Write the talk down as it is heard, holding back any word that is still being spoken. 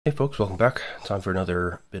Hey folks, welcome back. Time for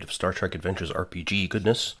another bit of Star Trek Adventures RPG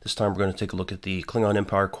goodness. This time we're going to take a look at the Klingon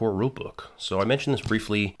Empire Core Rulebook. So I mentioned this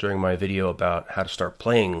briefly during my video about how to start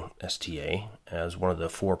playing STA as one of the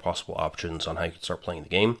 4 possible options on how you can start playing the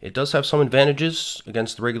game. It does have some advantages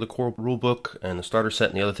against the regular Core Rulebook and the starter set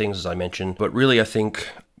and the other things as I mentioned, but really I think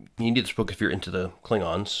you need this book if you're into the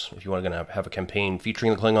Klingons. If you want to have a campaign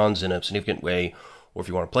featuring the Klingons in a significant way, or if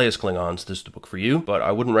you want to play as Klingons, this is the book for you. But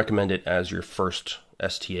I wouldn't recommend it as your first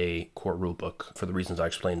STA core rulebook for the reasons I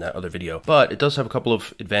explained in that other video. But it does have a couple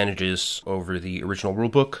of advantages over the original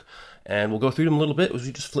rulebook, and we'll go through them a little bit as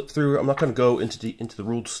we just flip through. I'm not going to go into the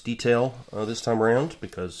rules detail this time around,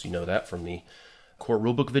 because you know that from the core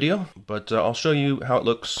rulebook video. But I'll show you how it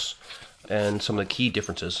looks and some of the key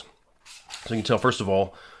differences. So you can tell, first of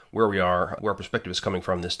all, where we are, where our perspective is coming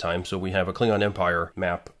from this time. So we have a Klingon Empire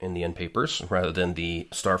map in the end papers, rather than the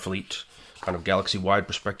Starfleet kind of galaxy-wide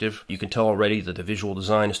perspective. You can tell already that the visual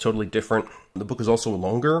design is totally different. The book is also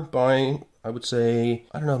longer by, I would say,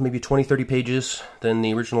 I don't know, maybe 20-30 pages than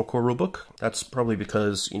the original core rulebook. That's probably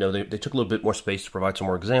because, you know, they took a little bit more space to provide some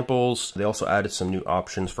more examples. They also added some new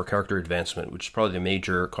options for character advancement, which is probably the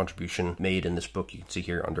major contribution made in this book. You can see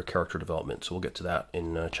here under character development. So we'll get to that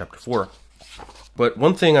in chapter 4. But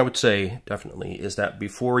one thing I would say, definitely, is that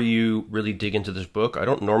before you really dig into this book, I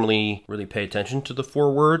don't normally really pay attention to the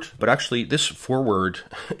foreword, but actually this foreword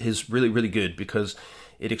is really, really good because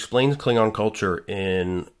it explains Klingon culture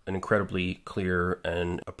in an incredibly clear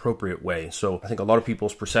and appropriate way. So I think a lot of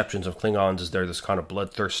people's perceptions of Klingons is they're this kind of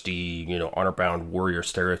bloodthirsty, you know, honor-bound warrior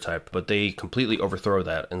stereotype, but they completely overthrow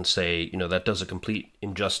that and say, you know, that does a complete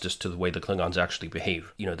injustice to the way the Klingons actually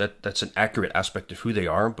behave. You know, that's an accurate aspect of who they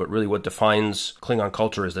are, but really what defines Klingon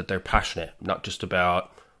culture is that they're passionate, not just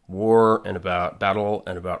about war and about battle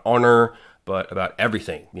and about honor, but about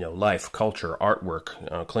everything, you know, life, culture,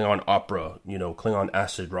 artwork, Klingon opera, you know, Klingon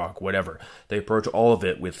acid rock, whatever. They approach all of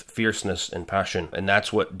it with fierceness and passion, and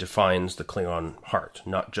that's what defines the Klingon heart,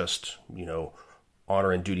 not just, you know,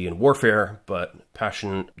 honor and duty and warfare, but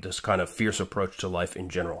passion, this kind of fierce approach to life in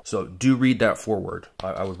general. So do read that foreword.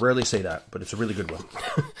 I would rarely say that, but it's a really good one.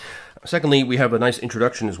 Secondly, we have a nice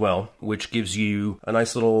introduction as well, which gives you a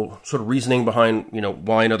nice little sort of reasoning behind, you know,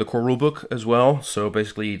 why another core rulebook as well. So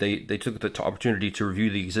basically, they took the opportunity to review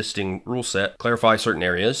the existing rule set, clarify certain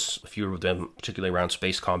areas, a few of them particularly around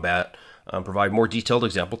space combat, provide more detailed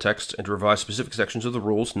example text, and to revise specific sections of the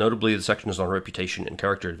rules, notably the sections on reputation and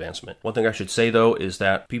character advancement. One thing I should say, though, is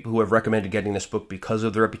that people who have recommended getting this book because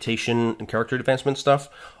of the reputation and character advancement stuff,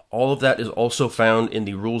 all of that is also found in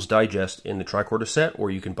the Rules Digest in the tricorder set,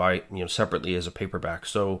 or you can buy it, you know, separately as a paperback.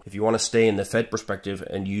 So if you want to stay in the Fed perspective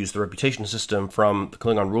and use the reputation system from the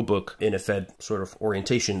Klingon rulebook in a Fed sort of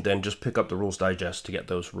orientation, then just pick up the Rules Digest to get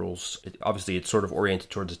those rules. Obviously, it's sort of oriented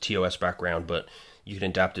towards a TOS background, but you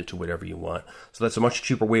can adapt it to whatever you want. So that's a much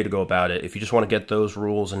cheaper way to go about it. If you just want to get those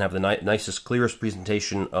rules and have the nicest, clearest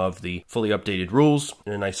presentation of the fully updated rules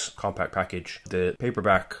in a nice compact package, the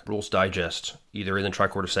paperback Rules Digest, either in the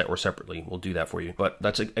tricorder set or separately, will do that for you. But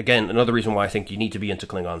that's, again, another reason why I think you need to be into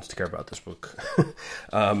Klingons to care about this book.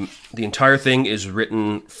 The entire thing is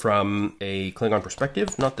written from a Klingon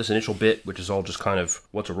perspective, not this initial bit, which is all just kind of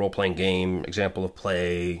what's a role-playing game, example of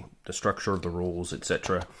play, the structure of the rules,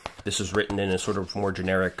 etc. This is written in a sort of more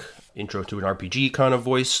generic intro to an RPG kind of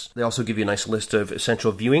voice. They also give you a nice list of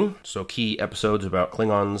essential viewing, so key episodes about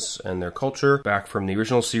Klingons and their culture, back from the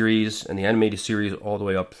original series and the animated series all the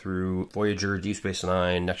way up through Voyager, Deep Space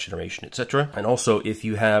Nine, Next Generation, etc. And also, if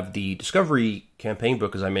you have the Discovery campaign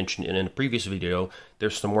book, as I mentioned in a previous video,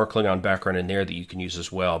 there's some more Klingon background in there that you can use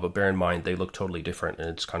as well, but bear in mind they look totally different and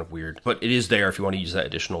it's kind of weird. But it is there if you want to use that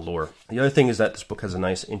additional lore. The other thing is that this book has a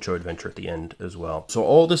nice intro adventure at the end as well. So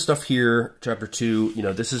all this stuff here, chapter 2, you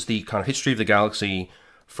know, this is the kind of history of the galaxy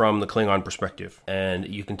from the Klingon perspective, and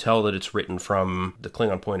you can tell that it's written from the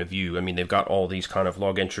Klingon point of view. I mean, they've got all these kind of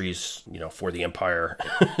log entries, you know, for the Empire,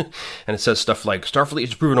 and it says stuff like, Starfleet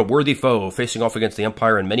has proven a worthy foe, facing off against the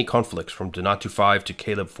Empire in many conflicts, from Donatu 5 to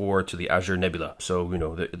Caleb 4 to the Azure Nebula. So, you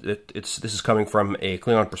know, this is coming from a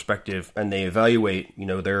Klingon perspective, and they evaluate, you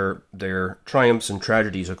know, their triumphs and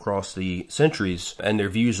tragedies across the centuries, and their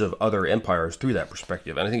views of other empires through that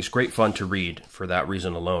perspective. And I think it's great fun to read for that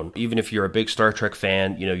reason alone. Even if you're a big Star Trek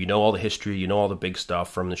fan, you know all the history, you know all the big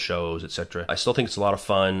stuff from the shows, etc. I still think it's a lot of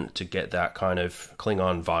fun to get that kind of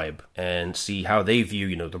Klingon vibe and see how they view,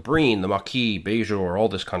 you know, the Breen, the Maquis, Bajor, all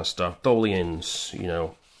this kind of stuff, Tholians, you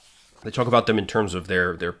know, They talk about them in terms of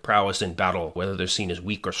their prowess in battle, whether they're seen as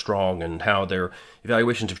weak or strong, and how their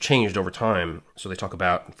evaluations have changed over time. So they talk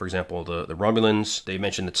about, for example, the Romulans. They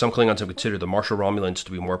mention that some Klingons have considered the martial Romulans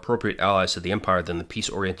to be more appropriate allies to the Empire than the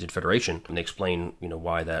peace-oriented Federation. And they explain,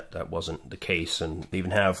 why that wasn't the case. And they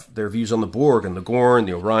even have their views on the Borg and the Gorn,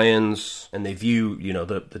 the Orions, and they view,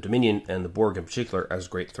 the Dominion and the Borg in particular as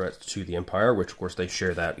great threats to the Empire, which of course they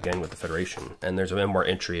share that again with the Federation. And there's a memoir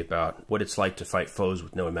entry about what it's like to fight foes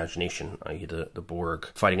with no imagination, i.e. the Borg,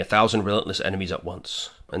 fighting 1,000 relentless enemies at once.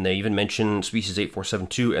 And they even mention Species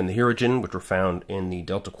 8472 and the Hirogen, which were found in the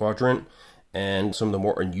Delta Quadrant, and some of the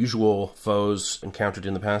more unusual foes encountered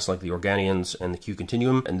in the past, like the Organians and the Q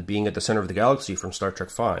Continuum, and being at the center of the galaxy from Star Trek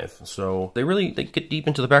V. So they get deep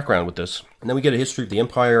into the background with this. And then we get a history of the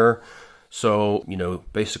Empire. So,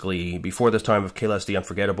 basically, before this time of Kahless the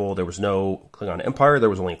Unforgettable, there was no Klingon Empire, there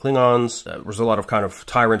was only Klingons. There was a lot of kind of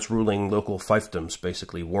tyrants ruling local fiefdoms,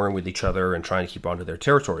 basically warring with each other and trying to keep onto their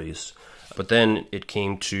territories. But then it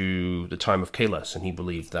came to the time of Kahless, and he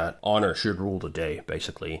believed that honor should rule the day,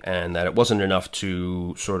 basically, and that it wasn't enough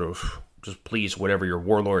to sort of just please whatever your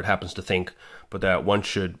warlord happens to think, but that one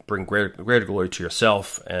should bring greater glory to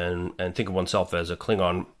yourself and think of oneself as a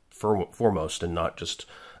Klingon foremost and not just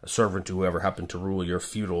a servant to whoever happened to rule your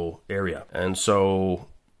feudal area. And so,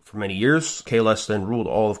 for many years, Kahless then ruled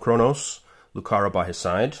all of Kronos, Lucara by his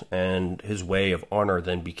side, and his way of honor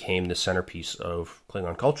then became the centerpiece of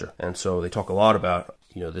Klingon culture. And so they talk a lot about,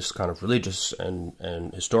 this kind of religious and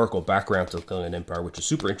historical background to the Klingon Empire, which is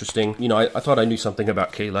super interesting. I thought I knew something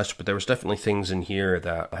about Kahless, but there was definitely things in here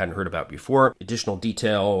that I hadn't heard about before. Additional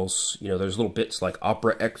details, there's little bits like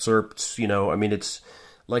opera excerpts, it's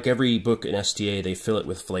like every book in STA, they fill it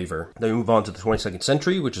with flavor. Then we move on to the 22nd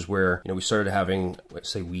century, which is where, we started having, the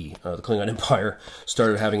Klingon Empire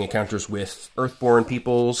started having encounters with Earthborn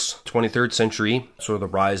peoples. 23rd century, sort of the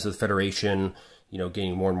rise of the Federation,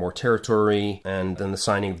 gaining more and more territory, and then the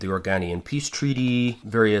signing of the Organian Peace Treaty,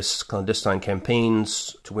 various clandestine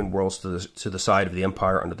campaigns to win worlds to the side of the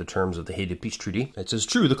Empire under the terms of the hated Peace Treaty. It says,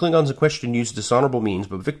 true, the Klingons in question used dishonorable means,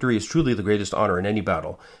 but victory is truly the greatest honor in any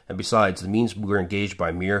battle, and besides, the means were engaged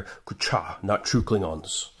by mere kucha, not true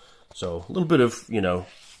Klingons. So, a little bit of,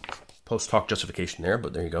 post-hoc justification there,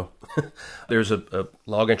 but there you go. There's a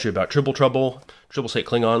log entry about Triple State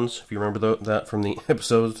Klingons, if you remember that from the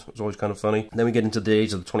episodes. It was always kind of funny. And then we get into the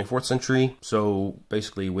age of the 24th century. So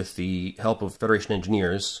basically, with the help of Federation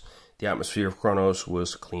engineers, the atmosphere of Kronos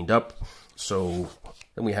was cleaned up. So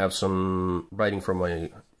then we have some writing from a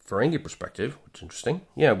Ferengi perspective, which is interesting.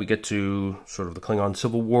 Yeah, we get to sort of the Klingon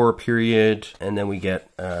Civil War period, and then we get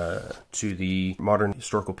to the modern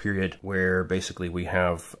historical period where basically we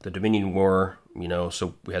have the Dominion War,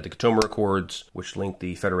 so we had the Katoma Accords, which linked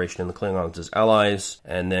the Federation and the Klingons as allies,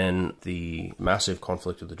 and then the massive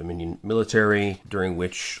conflict of the Dominion military, during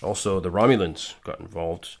which also the Romulans got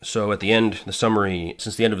involved. So at the end, the summary,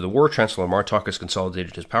 since the end of the war, Chancellor Martok has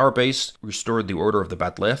consolidated his power base, restored the Order of the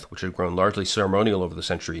Bat'leth, which had grown largely ceremonial over the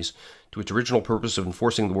centuries, to its original purpose of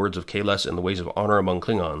enforcing the words of Kahless and the ways of honor among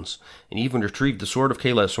Klingons, and even retrieved the Sword of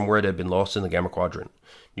Kahless from where it had been lost in the Gamma Quadrant.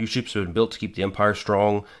 New ships have been built to keep the Empire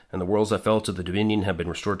strong, and the worlds that fell to the Dominion have been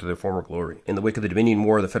restored to their former glory. In the wake of the Dominion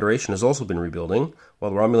War, the Federation has also been rebuilding,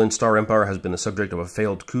 while the Romulan Star Empire has been the subject of a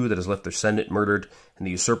failed coup that has left their Senate murdered, and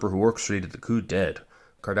the usurper who orchestrated the coup dead.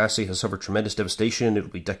 Cardassia has suffered tremendous devastation. It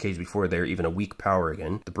will be decades before they are even a weak power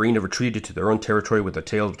again. The Breen have retreated to their own territory with their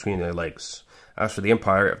tails between their legs. As for the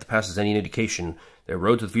Empire, if the past is any indication, their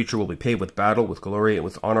road to the future will be paved with battle, with glory, and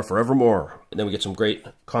with honor forevermore. And then we get some great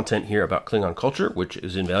content here about Klingon culture, which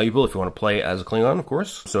is invaluable if you want to play as a Klingon, of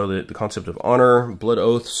course. So the concept of honor, blood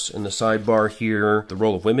oaths in the sidebar here, the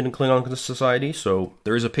role of women in Klingon society. So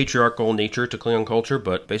there is a patriarchal nature to Klingon culture,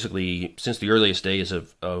 but basically, since the earliest days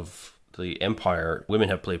of the Empire, women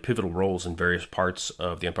have played pivotal roles in various parts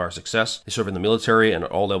of the Empire's success. They serve in the military and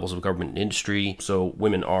at all levels of government and industry, so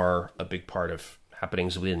women are a big part of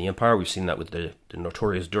happenings within the Empire. We've seen that with the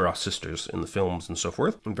notorious Duras sisters in the films and so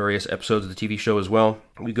forth, in various episodes of the TV show as well.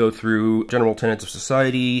 We go through general tenets of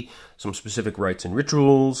society, some specific rites and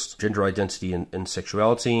rituals, gender identity and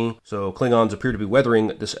sexuality. So Klingons appear to be weathering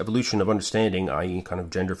this evolution of understanding, i.e. kind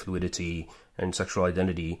of gender fluidity and sexual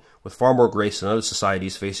identity, with far more grace than other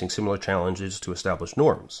societies facing similar challenges to established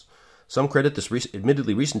norms. Some credit this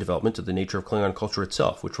admittedly recent development to the nature of Klingon culture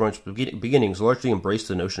itself, which from its beginnings largely embraced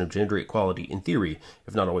the notion of gender equality in theory,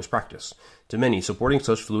 if not always practice. To many, supporting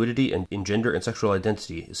such fluidity in gender and sexual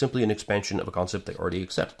identity is simply an expansion of a concept they already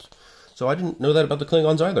accept. So I didn't know that about the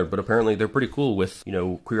Klingons either, but apparently they're pretty cool with, you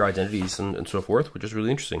know, queer identities and so forth, which is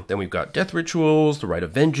really interesting. Then we've got death rituals, the rite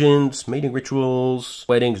of vengeance, mating rituals,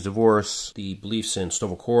 weddings, divorce, the beliefs in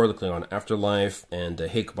Sto-vo-kor, the Klingon afterlife, and the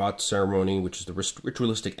Hakebat ceremony, which is the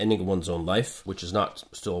ritualistic ending of one's own life, which is not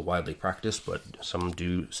still widely practiced, but some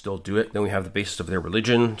do still do it. Then we have the basis of their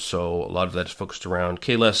religion, so a lot of that is focused around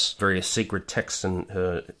Kahless, various sacred texts and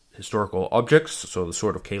historical objects. So the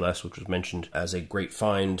Sword of Kahless, which was mentioned as a great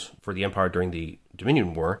find for the Empire during the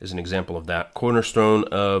Dominion War, is an example of that. Cornerstone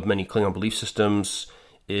of many Klingon belief systems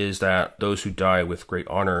is that those who die with great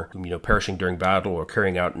honor, you know, perishing during battle or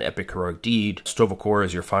carrying out an epic heroic deed, Sto-vo-kor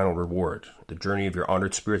is your final reward. The journey of your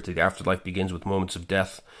honored spirit to the afterlife begins with moments of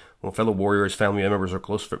death. When fellow warriors, family members, or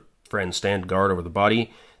close friends stand guard over the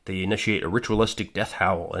body, they initiate a ritualistic death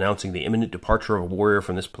howl, announcing the imminent departure of a warrior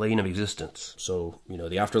from this plane of existence. So, you know,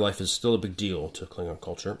 the afterlife is still a big deal to Klingon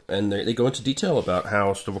culture. And they go into detail about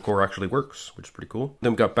how Sto-vo-kor actually works, which is pretty cool.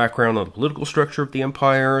 Then we've got background on the political structure of the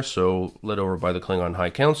Empire, so led over by the Klingon High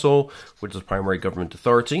Council, which is the primary government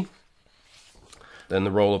authority. Then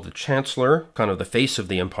the role of the Chancellor, kind of the face of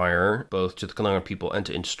the Empire, both to the Klingon people and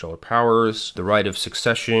to interstellar powers. The right of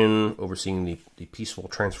succession, overseeing the peaceful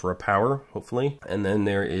transfer of power, hopefully. And then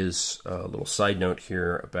there is a little side note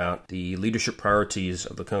here about the leadership priorities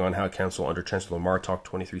of the Klingon High Council under Chancellor Martok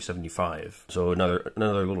 2375. So another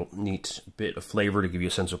little neat bit of flavor to give you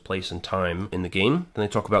a sense of place and time in the game. Then they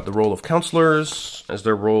talk about the role of counselors, as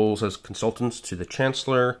their roles as consultants to the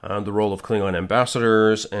Chancellor, the role of Klingon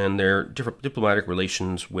ambassadors, and their different diplomatic relations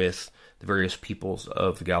with the various peoples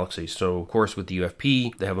of the galaxy. So, of course, with the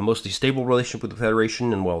UFP, they have a mostly stable relationship with the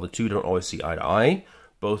Federation, and while the two don't always see eye to eye,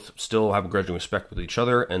 both still have a grudging respect with each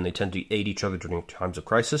other, and they tend to aid each other during times of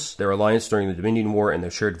crisis. Their alliance during the Dominion War and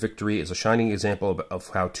their shared victory is a shining example of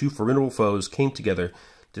how two formidable foes came together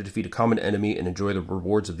to defeat a common enemy and enjoy the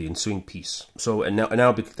rewards of the ensuing peace. So, and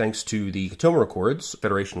now thanks to the Katoma Accords,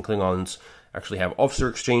 Federation Klingons actually have officer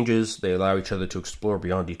exchanges. They allow each other to explore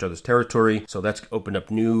beyond each other's territory. So that's opened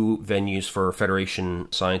up new venues for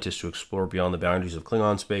Federation scientists to explore beyond the boundaries of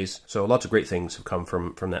Klingon space. So lots of great things have come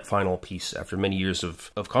from that final piece after many years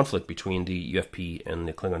of conflict between the UFP and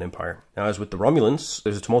the Klingon Empire. Now, as with the Romulans,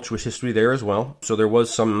 there's a tumultuous history there as well. So there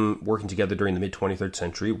was some working together during the mid-23rd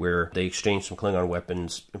century where they exchanged some Klingon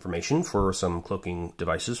weapons information for some cloaking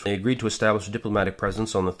devices. They agreed to establish a diplomatic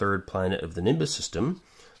presence on the third planet of the Nimbus system,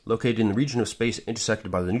 located in the region of space intersected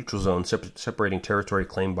by the neutral zone, separating territory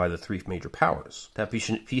claimed by the three major powers. That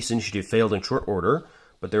peace initiative failed in short order,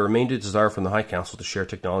 but there remained a desire from the High Council to share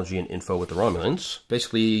technology and info with the Romulans.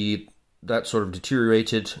 Basically, that sort of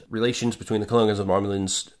deteriorated relations between the Klingons and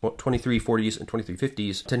Romulans 2340s and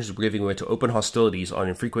 2350s. Tensions were giving way to open hostilities on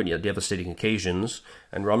infrequent yet devastating occasions,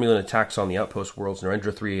 and Romulan attacks on the outpost worlds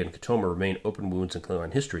Narendra 3 and Katoma remain open wounds in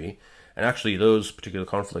Klingon history. And actually, those particular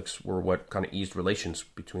conflicts were what kind of eased relations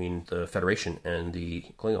between the Federation and the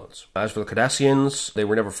Klingons. As for the Cardassians, they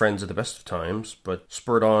were never friends at the best of times, but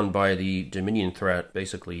spurred on by the Dominion threat,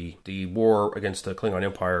 basically, the war against the Klingon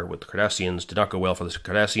Empire with the Cardassians did not go well for the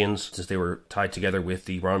Cardassians, since they were tied together with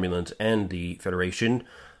the Romulans and the Federation.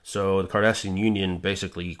 So the Cardassian Union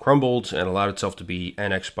basically crumbled and allowed itself to be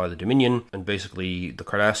annexed by the Dominion, and basically the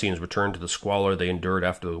Cardassians returned to the squalor they endured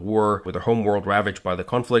after the war, with their homeworld ravaged by the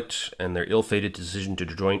conflict and their ill-fated decision to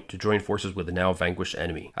join forces with the now vanquished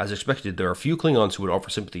enemy. As expected, there are few Klingons who would offer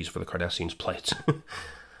sympathies for the Cardassians' plight.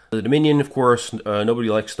 The Dominion, of course, nobody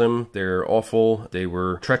likes them. They're awful. They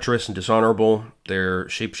were treacherous and dishonorable. Their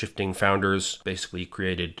shape-shifting founders basically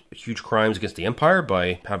created huge crimes against the Empire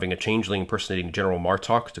by having a changeling impersonating General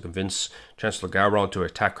Martok to convince Chancellor Gowron to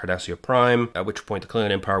attack Cardassia Prime, at which point the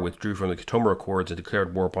Klingon Empire withdrew from the Katoma Accords and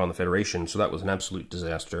declared war upon the Federation, so that was an absolute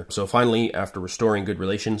disaster. So finally, after restoring good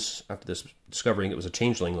relations, after this discovering it was a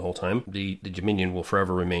changeling the whole time, the Dominion will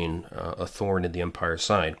forever remain a thorn in the Empire's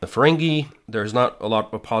side. The Ferengi, there's not a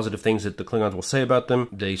lot of positive things that the Klingons will say about them.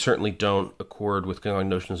 They certainly don't accord with Klingon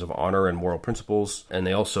notions of honor and moral principles, and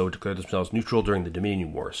they also declare themselves neutral during the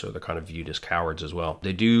Dominion War, so they're kind of viewed as cowards as well.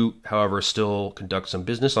 They do, however, still conduct some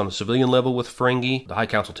business on a civilian level with Ferengi. The High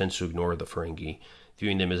Council tends to ignore the Ferengi,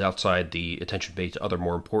 viewing them as outside the attention paid to other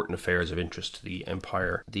more important affairs of interest to the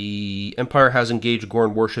Empire. The Empire has engaged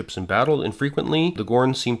Gorn warships in battle infrequently. The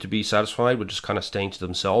Gorn seem to be satisfied with just kind of staying to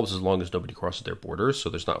themselves as long as nobody crosses their borders, so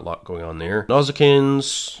there's not a lot going on there.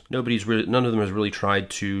 Nausicans, none of them has really tried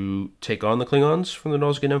to take on the Klingons from the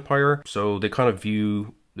Nausican Empire, so they kind of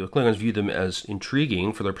the Klingons view them as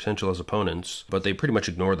intriguing for their potential as opponents, but they pretty much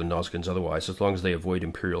ignore the Nausicaans otherwise, as long as they avoid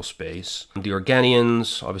Imperial space. The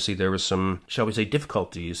Organians, obviously there was some, shall we say,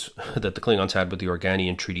 difficulties that the Klingons had with the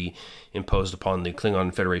Organian Treaty imposed upon the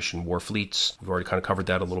Klingon Federation war fleets. We've already kind of covered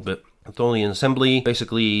that a little bit. The Tholian assembly.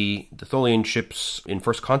 Basically, the Tholian ships in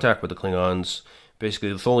first contact with the Klingons. Basically,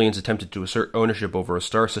 the Tholians attempted to assert ownership over a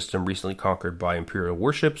star system recently conquered by Imperial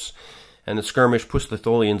warships, and the skirmish pushed the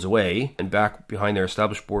Tholians away and back behind their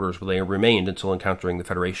established borders where they remained until encountering the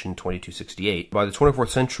Federation in 2268. By the 24th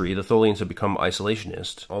century, the Tholians had become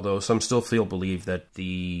isolationist, although some still believe that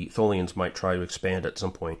the Tholians might try to expand at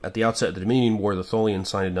some point. At the outset of the Dominion War, the Tholians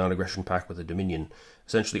signed a non-aggression pact with the Dominion,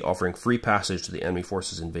 essentially offering free passage to the enemy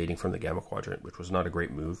forces invading from the Gamma Quadrant, which was not a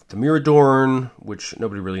great move. The Miradorn, which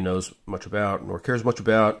nobody really knows much about, nor cares much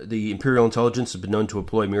about, the Imperial intelligence has been known to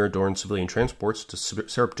employ Miradorn civilian transports to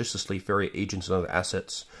surreptitiously ferry agents and other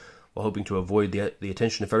assets, while hoping to avoid the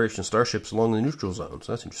attention of Federation starships along the neutral zone.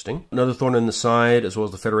 So that's interesting. Another thorn in the side, as well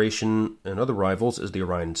as the Federation and other rivals, is the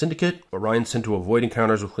Orion Syndicate. Orions tend to avoid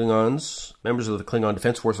encounters with Klingons. Members of the Klingon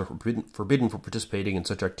Defense Force are forbidden from participating in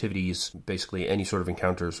such activities, basically any sort of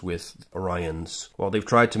encounters with Orions. While they've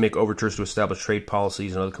tried to make overtures to establish trade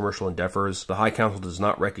policies and other commercial endeavors, the High Council does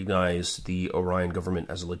not recognize the Orion government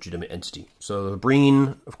as a legitimate entity. So the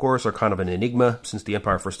Breen, of course, are kind of an enigma since the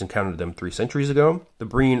Empire first encountered them 3 centuries ago. The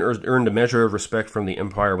Breen earned a measure of respect from the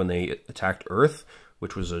Empire when they attacked Earth,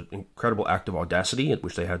 which was an incredible act of audacity,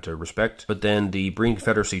 which they had to respect. But then the Breen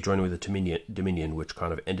Confederacy joined with the Dominion, which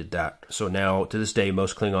kind of ended that. So now, to this day,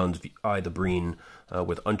 most Klingons eye the Breen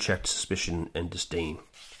with unchecked suspicion and disdain.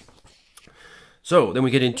 So then we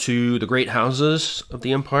get into the great houses of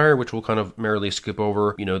the Empire, which we'll kind of merrily skip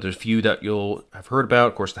over. You know, there's a few that you'll have heard about.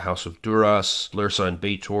 Of course, the House of Duras, Lursa and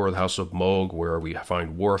Beitor, the House of Mog, where we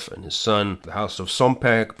find Worf and his son, the House of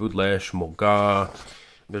Sompek, Budlesh, Mulga.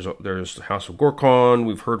 There's the House of Gorkon,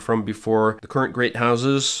 we've heard from before. The current great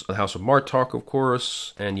houses, the House of Martok, of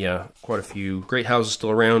course. And yeah, quite a few great houses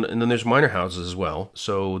still around. And then there's minor houses as well.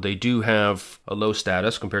 So they do have a low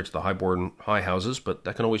status compared to the highborn high houses, but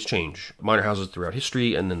that can always change. Minor houses throughout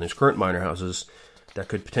history, and then there's current minor houses that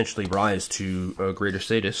could potentially rise to a greater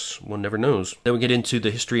status. One never knows. Then we get into the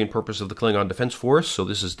history and purpose of the Klingon Defense Force. So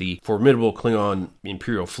this is the formidable Klingon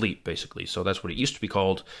Imperial Fleet, basically. So that's what it used to be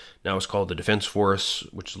called. Now it's called the Defense Force,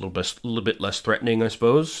 which is a little bit less threatening, I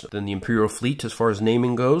suppose, than the Imperial Fleet as far as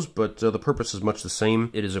naming goes. But the purpose is much the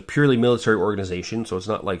same. It is a purely military organization, so it's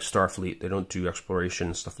not like Starfleet. They don't do exploration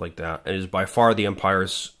and stuff like that. It is by far the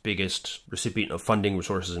Empire's biggest recipient of funding,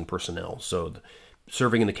 resources, and personnel. So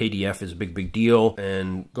serving in the KDF is a big deal,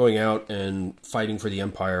 and going out and fighting for the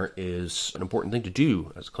Empire is an important thing to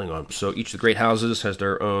do as a Klingon. So each of the great houses has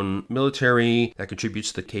their own military that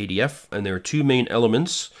contributes to the KDF, and there are 2 main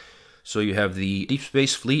elements. So you have the Deep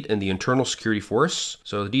Space Fleet and the Internal Security Force.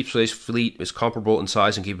 So the Deep Space Fleet is comparable in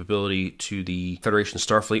size and capability to the Federation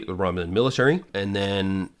Starfleet, the Romulan military. And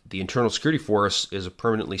then the Internal Security Force is a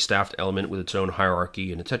permanently staffed element with its own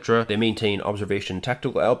hierarchy and etc. They maintain observation and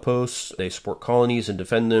tactical outposts. They support colonies and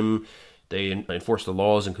defend them. They enforce the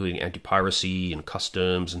laws, including anti-piracy and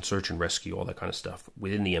customs and search and rescue, all that kind of stuff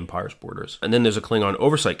within the Empire's borders. And then there's a Klingon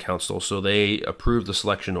Oversight Council, so they approve the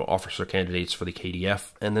selection of officer candidates for the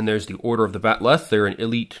KDF. And then there's the Order of the Batleth. They're an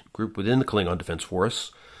elite group within the Klingon Defense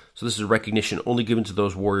Force. So this is recognition only given to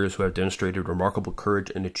those warriors who have demonstrated remarkable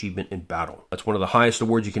courage and achievement in battle. That's one of the highest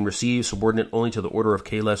awards you can receive, subordinate only to the Order of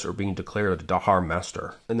Kahless or being declared a Dahar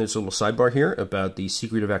Master. And there's a little sidebar here about the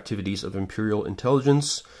secretive activities of Imperial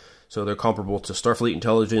intelligence. So they're comparable to Starfleet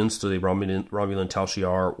intelligence, to the Romulan Tal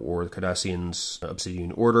Shiar, or the Cardassians'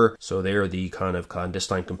 Obsidian Order. So they are the kind of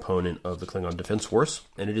clandestine component of the Klingon Defense Force.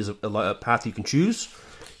 And it is a path you can choose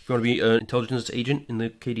if you want to be an intelligence agent in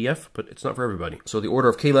the KDF, but it's not for everybody. So the Order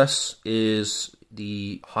of Kahless is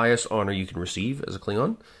the highest honor you can receive as a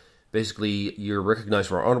Klingon. Basically, you're recognized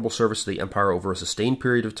for honorable service to the Empire over a sustained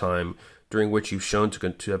period of time, during which you've shown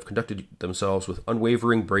to have conducted themselves with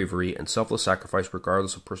unwavering bravery and selfless sacrifice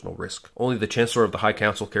regardless of personal risk. Only the Chancellor of the High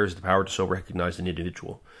Council carries the power to so recognize an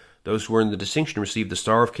individual. Those who earn the distinction receive the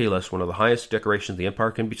Star of Kahless, one of the highest decorations the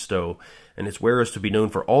Empire can bestow, and its wearer is to be known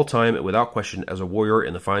for all time and without question as a warrior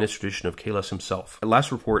in the finest tradition of Kahless himself. At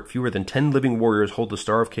last report, fewer than 10 living warriors hold the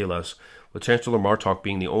Star of Kahless, with Chancellor Martok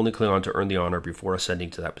being the only Klingon to earn the honor before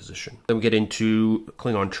ascending to that position. Then we get into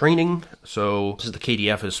Klingon training. So this is the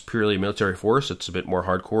KDF is purely a military force. It's a bit more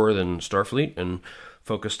hardcore than Starfleet and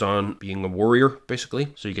focused on being a warrior, basically.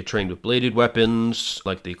 So you get trained with bladed weapons,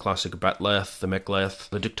 like the classic Batleth, the Mek'leth,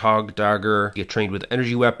 the Diktog dagger. You get trained with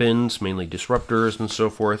energy weapons, mainly disruptors and so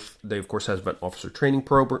forth. They, of course, have an officer training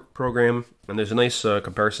program. And there's a nice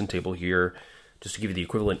comparison table here just to give you the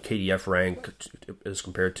equivalent KDF rank as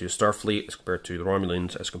compared to Starfleet, as compared to the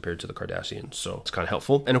Romulans, as compared to the Cardassians. So it's kind of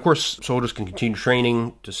helpful. And of course, soldiers can continue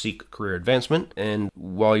training to seek career advancement. And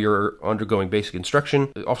while you're undergoing basic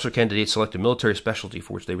instruction, officer candidates select a military specialty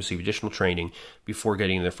for which they receive additional training before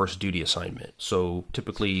getting their first duty assignment. So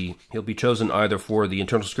typically, he'll be chosen either for the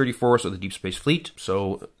Internal Security Force or the Deep Space Fleet.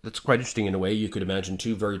 So that's quite interesting in a way. You could imagine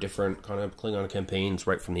two very different kind of Klingon campaigns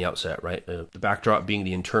right from the outset, right? The backdrop being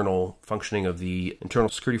the internal functioning of the Internal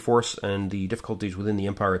Security Force and the difficulties within the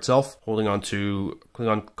Empire itself, holding on to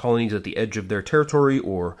Klingon colonies at the edge of their territory,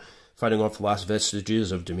 or fighting off the last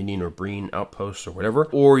vestiges of Dominion or Breen outposts or whatever.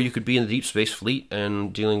 Or you could be in the Deep Space Fleet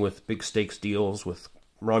and dealing with big stakes deals with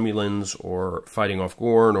Romulans or fighting off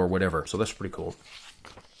Gorn or whatever. So that's pretty cool.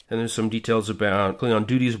 And there's some details about Klingon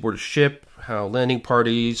duties aboard a ship, how landing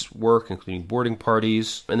parties work, including boarding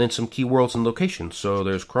parties, and then some key worlds and locations. So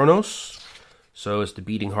there's Kronos. So it's the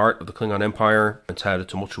beating heart of the Klingon Empire. It's had a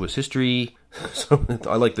tumultuous history. So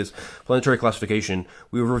I like this. Planetary classification.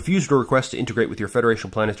 We have refused your request to integrate with your Federation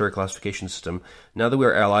planetary classification system. Now that we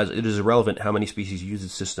are allies, it is irrelevant how many species use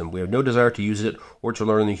this system. We have no desire to use it or to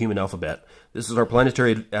learn the human alphabet. This is our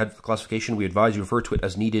planetary classification. We advise you refer to it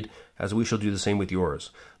as needed, as we shall do the same with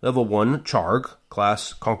yours. Level 1, Charg,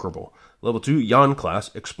 class, conquerable. Level 2, Yan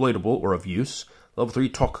class, exploitable or of use. Level 3,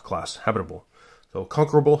 Tok class, habitable. So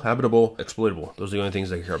conquerable, habitable, exploitable. Those are the only things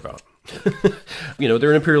they care about. You know, they're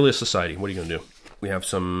an imperialist society. What are you going to do? We have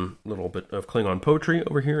some little bit of Klingon poetry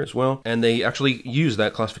over here as well. And they actually use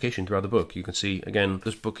that classification throughout the book. You can see, again,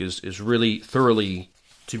 this book is really thoroughly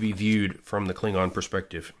to be viewed from the Klingon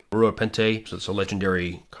perspective. Rua Pente, so it's a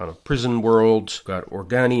legendary kind of prison world. We've got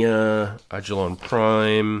Organia, Agilon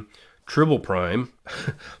Prime, Tribble Prime.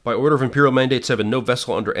 By order of Imperial Mandate 7, no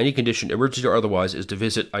vessel under any condition, emergency or otherwise, is to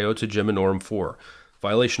visit Iota Geminorum 4.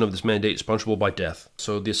 Violation of this mandate is punishable by death.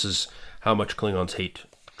 So this is how much Klingons hate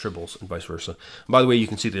Tribbles and vice versa. And by the way, you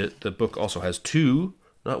can see that the book also has two,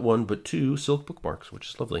 not one, but two silk bookmarks, which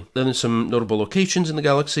is lovely. Then there's some notable locations in the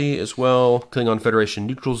galaxy as well. Klingon Federation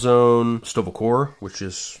Neutral Zone, Sto-vo-kor, which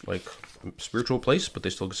is like a spiritual place, but they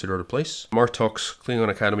still consider it a place. Martok's Klingon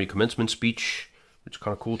Academy commencement speech, which is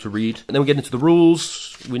kind of cool to read. And then we get into the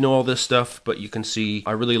rules. We know all this stuff, but you can see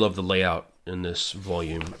I really love the layout in this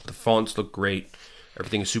volume. The fonts look great.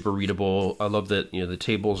 Everything is super readable. I love that, you know, the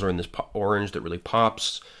tables are in this orange that really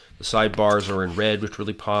pops. The sidebars are in red, which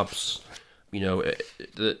really pops. You know,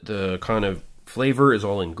 the kind of flavor is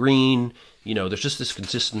all in green. You know, there's just this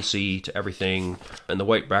consistency to everything. And the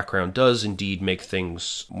white background does indeed make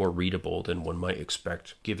things more readable than one might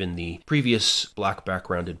expect, given the previous black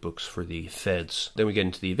backgrounded books for the Feds. Then we get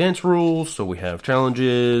into the advanced rules. So we have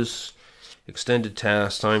challenges, extended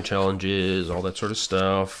tasks, time challenges, all that sort of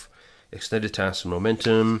stuff. Extended tasks and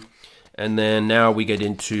momentum. And then now we get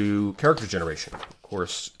into character generation. Of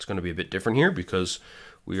course, it's going to be a bit different here because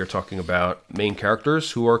we are talking about main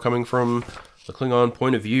characters who are coming from the Klingon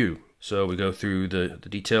point of view. So we go through the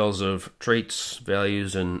details of traits,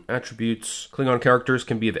 values, and attributes. Klingon characters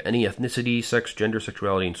can be of any ethnicity, sex, gender,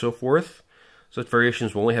 sexuality, and so forth. Such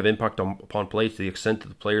variations will only have impact upon play to the extent that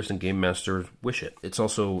the players and game masters wish it. It's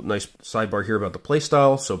also a nice sidebar here about the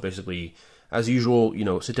playstyle. So basically, as usual, you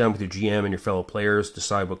know, sit down with your GM and your fellow players,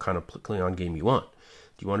 decide what kind of Klingon game you want.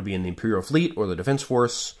 Do you want to be in the Imperial Fleet or the Defense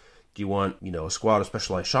Force? Do you want, you know, a squad of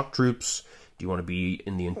specialized shock troops? Do you want to be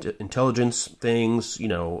in the intelligence things? You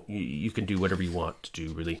know, you can do whatever you want to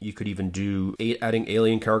do, really. You could even do adding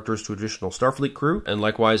alien characters to a traditional Starfleet crew, and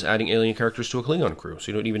likewise adding alien characters to a Klingon crew.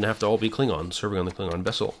 So you don't even have to all be Klingons serving on the Klingon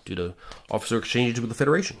vessel due to officer exchanges with the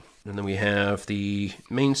Federation. And then we have the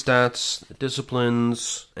main stats, the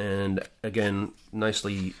disciplines, and again,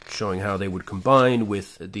 nicely showing how they would combine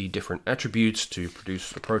with the different attributes to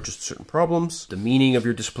produce approaches to certain problems, the meaning of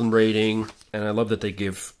your discipline rating, and I love that they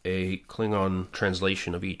give a Klingon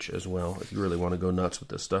translation of each as well, if you really want to go nuts with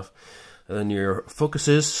this stuff. And then your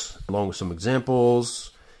focuses, along with some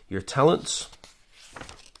examples, your talents,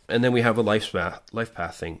 and then we have a life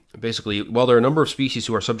path thing. Basically, while there are a number of species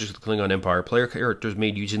who are subject to the Klingon Empire, player characters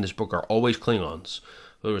made using this book are always Klingons.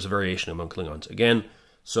 There was a variation among Klingons. Again,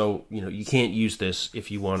 so, you know, you can't use this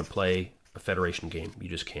if you want to play a Federation game. You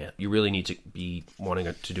just can't. You really need to be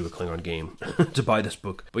wanting to do a Klingon game to buy this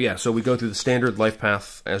book. But yeah, so we go through the standard life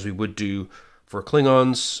path as we would do for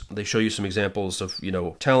Klingons. They show you some examples of, you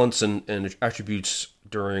know, talents and attributes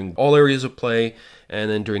during all areas of play,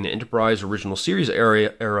 and then during the Enterprise original series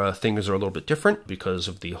era, things are a little bit different because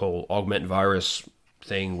of the whole augment virus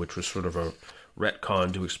thing, which was sort of a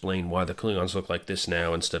retcon to explain why the Klingons look like this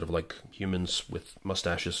now instead of like humans with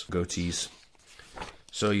mustaches, goatees.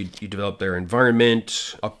 So you develop their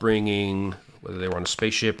environment, upbringing, whether they were on a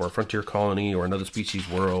spaceship or a frontier colony or another species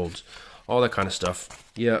world, all that kind of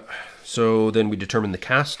stuff. Yeah, so then we determine the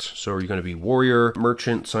caste. So are you going to be warrior,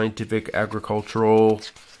 merchant, scientific, agricultural,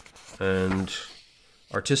 and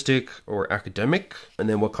artistic or academic, and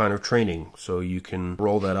then what kind of training. So you can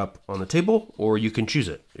roll that up on the table, or you can choose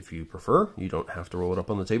it if you prefer. You don't have to roll it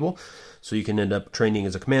up on the table. So you can end up training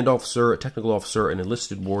as a command officer, a technical officer, an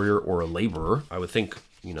enlisted warrior, or a laborer. I would think,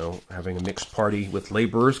 you know, having a mixed party with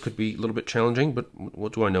laborers could be a little bit challenging, but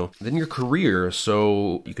what do I know? Then your career.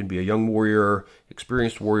 So you can be a young warrior,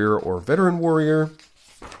 experienced warrior, or veteran warrior,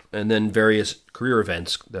 and then various career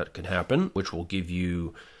events that can happen, which will give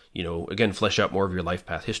you, you know, again, flesh out more of your life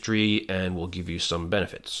path history and will give you some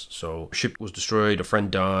benefits. So ship was destroyed, a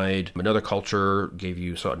friend died, another culture gave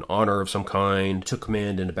you an honor of some kind, took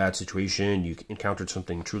command in a bad situation, you encountered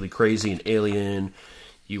something truly crazy, an alien,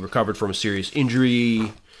 you recovered from a serious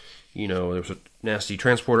injury, you know, there was a nasty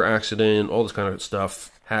transporter accident, all this kind of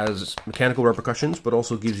stuff has mechanical repercussions, but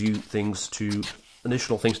also gives you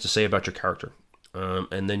additional things to say about your character.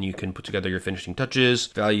 And then you can put together your finishing touches,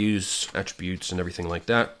 values, attributes, and everything like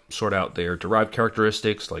that. Sort out their derived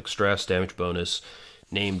characteristics like stress, damage bonus,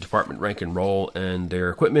 name, department, rank, and role, and their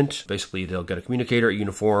equipment. Basically, they'll get a communicator, a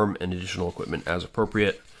uniform, and additional equipment as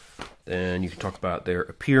appropriate. Then you can talk about their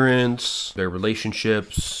appearance, their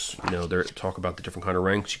relationships, you know, talk about the different kind of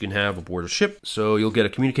ranks you can have aboard a ship. So you'll get a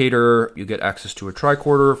communicator, you'll get access to a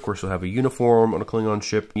tricorder, of course you'll have a uniform on a Klingon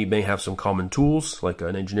ship. You may have some common tools, like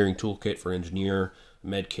an engineering toolkit for an engineer, a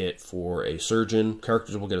med kit for a surgeon.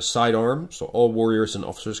 Characters will get a sidearm, so all warriors and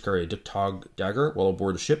officers carry a Diktog dagger while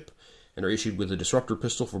aboard the ship, and are issued with a disruptor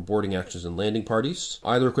pistol for boarding actions and landing parties.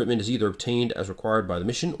 Either equipment is either obtained as required by the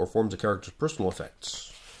mission or forms the character's personal effects.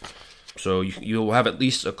 So you'll have at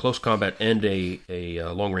least a close combat and a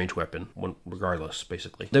long-range weapon, regardless,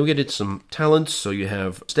 basically. Then we get into some talents. So you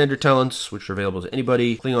have standard talents, which are available to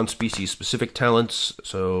anybody. Klingon species-specific talents,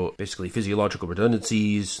 so basically physiological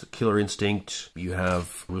redundancies, killer instinct. You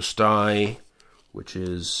have Rustai, which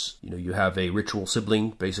is, you know, you have a ritual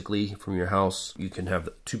sibling, basically, from your house. You can have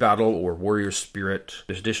to battle or warrior spirit.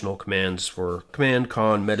 There's additional commands for command,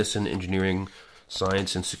 con, medicine, engineering,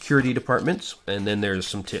 science, and security departments. And then there's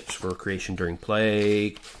some tips for creation during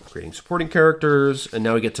play, creating supporting characters, and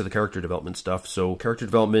now we get to the character development stuff. So character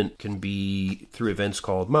development can be through events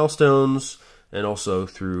called milestones, and also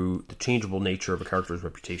through the changeable nature of a character's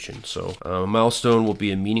reputation. So a milestone will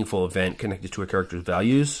be a meaningful event connected to a character's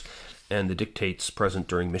values and the dictates present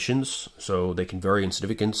during missions. So they can vary in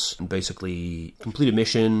significance, and basically complete a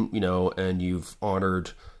mission, you know, and you've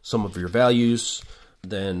honored some of your values.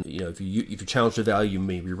 Then, you know, if you challenge the value, you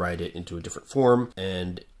may rewrite it into a different form,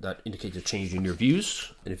 and that indicates a change in your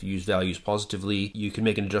views. And if you use values positively, you can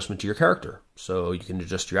make an adjustment to your character. So you can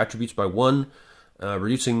adjust your attributes by 1,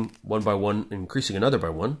 reducing one by 1, and increasing another by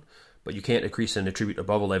 1. But you can't increase an attribute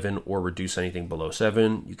above 11 or reduce anything below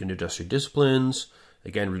 7. You can adjust your disciplines,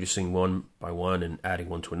 again, reducing 1 by 1 and adding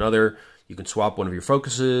 1 to another. You can swap one of your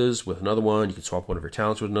focuses with another one. You can swap one of your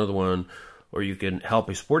talents with another one. Or you can help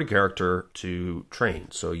a supporting character to train.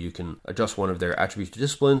 So you can adjust one of their attributes to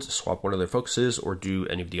disciplines, swap one of their focuses, or do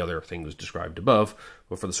any of the other things described above,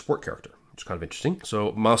 but for the support character, which is kind of interesting.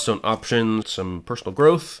 So milestone options, some personal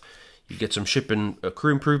growth. You get some ship and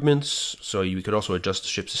crew improvements. So you could also adjust the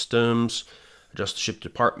ship systems, adjust the ship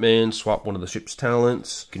department, swap one of the ship's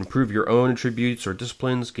talents. You can improve your own attributes or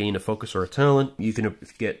disciplines, gain a focus or a talent. You can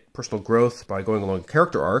get personal growth by going along a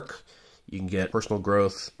character arc. You can get personal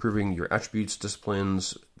growth, improving your attributes,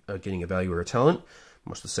 disciplines, getting a value or a talent.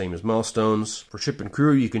 Much the same as milestones. For ship and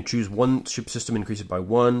crew, you can choose one ship system, increase it by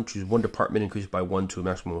 1. Choose one department, increase it by 1 to a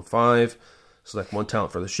maximum of 5. Select one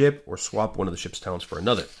talent for the ship, or swap one of the ship's talents for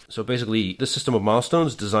another. So basically, this system of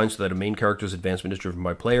milestones is designed so that a main character's advancement is driven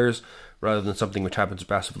by players, rather than something which happens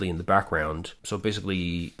passively in the background. So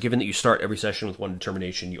basically, given that you start every session with one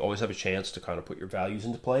determination, you always have a chance to kind of put your values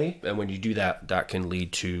into play. And when you do that, that can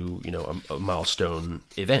lead to, you know, a milestone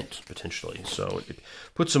event, potentially. So it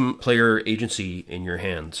puts some player agency in your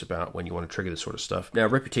hands about when you want to trigger this sort of stuff. Now,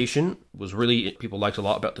 reputation was really, people liked a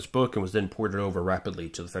lot about this book, and was then ported over rapidly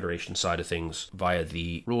to the Federation side of things via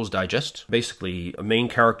the Rules Digest. Basically, a main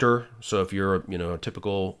character. So if you're, you know, a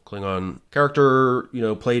typical Klingon character, you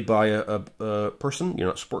know, played by a person, you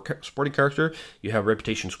know, supporting character, you have a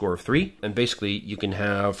reputation score of 3, and basically you can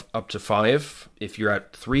have up to 5. If you're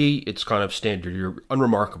at 3, it's kind of standard, you're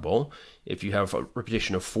unremarkable. If you have a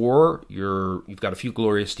reputation of 4, you've got a few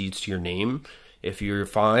glorious deeds to your name. If you're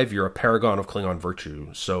 5, you're a paragon of Klingon virtue.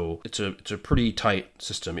 So it's a pretty tight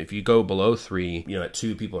system. If you go below 3, at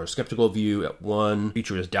 2, people are skeptical of you. At 1,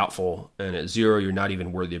 future is doubtful. And at 0, you're not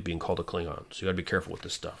even worthy of being called a Klingon. So you gotta be careful with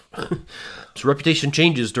this stuff. So reputation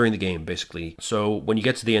changes during the game, basically. So when you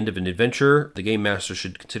get to the end of an adventure, the game master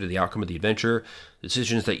should consider the outcome of the adventure,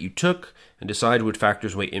 decisions that you took, and decide what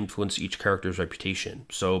factors may influence each character's reputation.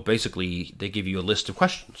 So basically, they give you a list of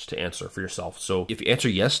questions to answer for yourself. So if you answer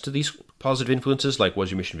yes to these positive influences, like was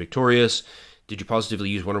your mission victorious? Did you positively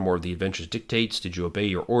use one or more of the adventure's dictates? Did you obey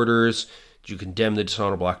your orders? Did you condemn the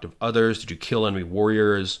dishonorable act of others? Did you kill enemy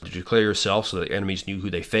warriors? Did you declare yourself so that the enemies knew who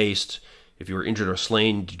they faced? If you were injured or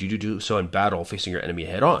slain, did you do so in battle, facing your enemy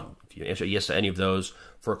head on? If you answer yes to any of those,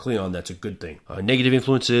 for a Klingon, that's a good thing. Negative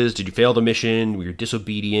influences: did you fail the mission? Were you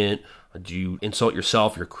disobedient? Did you insult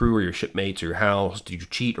yourself, your crew, or your shipmates, or your house? Did you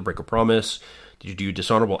cheat or break a promise? Did you do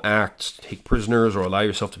dishonorable acts, take prisoners, or allow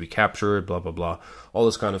yourself to be captured? Blah, blah, blah. All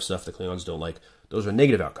this kind of stuff the Klingons don't like. Those are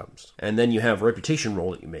negative outcomes. And then you have a reputation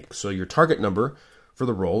roll that you make. So your target number for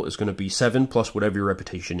the roll is going to be 7 plus whatever your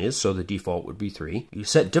reputation is, so the default would be 3. You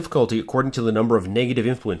set difficulty according to the number of negative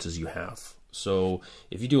influences you have. So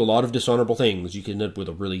if you do a lot of dishonorable things, you can end up with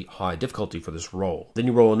a really high difficulty for this roll. Then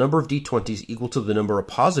you roll a number of d20s equal to the number of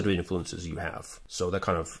positive influences you have. So that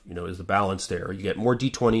kind of, is the balance there. You get more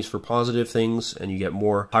d20s for positive things, and you get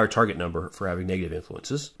more higher target number for having negative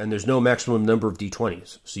influences. And there's no maximum number of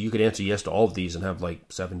d20s. So you could answer yes to all of these and have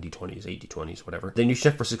like 7 d20s, 8 d20s, whatever. Then you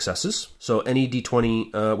check for successes. So any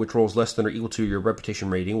d20 which rolls less than or equal to your reputation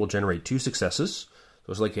rating will generate 2 successes. So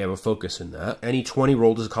it's like you have a focus in that. Any 20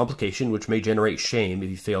 rolled is a complication, which may generate shame if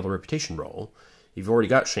you fail the reputation roll. If you've already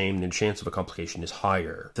got shame, then the chance of a complication is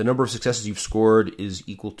higher. The number of successes you've scored is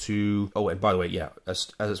equal to... Oh, and by the way, yeah,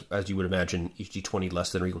 as you would imagine, each d20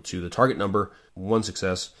 less than or equal to the target number, 1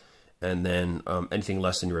 success, and then anything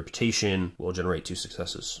less than your reputation will generate 2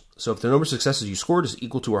 successes. So if the number of successes you scored is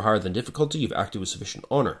equal to or higher than difficulty, you've acted with sufficient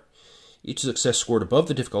honor. Each success scored above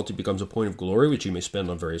the difficulty becomes a point of glory, which you may spend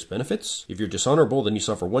on various benefits. If you're dishonorable, then you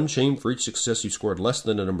suffer 1 shame for each success you scored less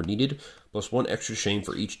than the number needed, plus 1 extra shame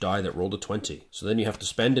for each die that rolled a 20. So then you have to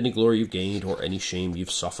spend any glory you've gained or any shame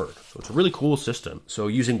you've suffered. So it's a really cool system. So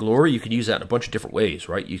using glory, you can use that in a bunch of different ways,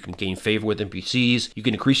 right? You can gain favor with NPCs. You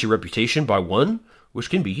can increase your reputation by 1, which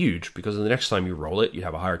can be huge, because the next time you roll it, you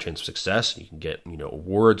have a higher chance of success. You can get,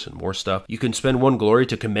 awards and more stuff. You can spend 1 glory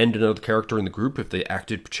to commend another character in the group if they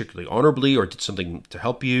acted particularly honorably or did something to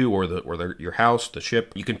help you, or your house, the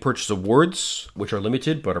ship. You can purchase awards, which are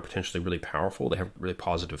limited but are potentially really powerful. They have really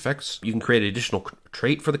positive effects. You can create an additional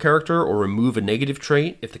trait for the character or remove a negative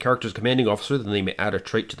trait. If the character is a commanding officer, then they may add a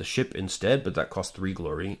trait to the ship instead, but that costs 3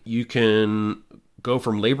 glory. You can go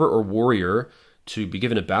from labor or warrior to be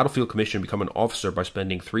given a battlefield commission and become an officer by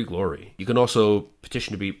spending 3 glory. You can also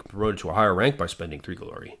petition to be promoted to a higher rank by spending 3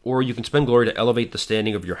 glory. Or you can spend glory to elevate the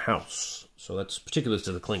standing of your house. So that's particular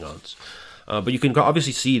to the Klingons. But you can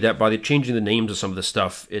obviously see that by changing the names of some of this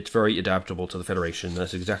stuff, it's very adaptable to the Federation.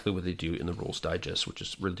 That's exactly what they do in the Rules Digest, which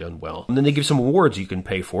is really done well. And then they give some awards you can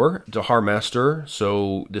pay for. Dahar Master,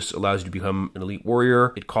 so this allows you to become an elite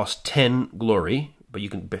warrior. It costs 10 glory, but you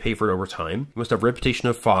can pay for it over time. You must have reputation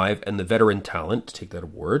of 5 and the veteran talent to take that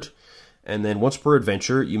award. And then once per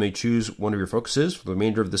adventure, you may choose one of your focuses for the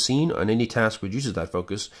remainder of the scene. On any task which uses that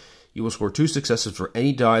focus, you will score 2 successes for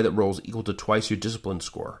any die that rolls equal to twice your discipline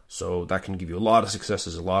score. So that can give you a lot of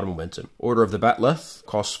successes, a lot of momentum. Order of the Batleth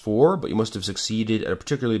costs 4, but you must have succeeded at a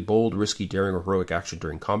particularly bold, risky, daring, or heroic action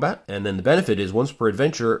during combat. And then the benefit is once per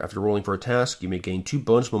adventure, after rolling for a task, you may gain 2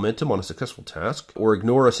 bonus momentum on a successful task, or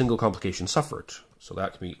ignore a single complication suffered. So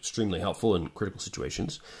that can be extremely helpful in critical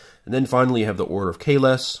situations. And then finally, you have the Order of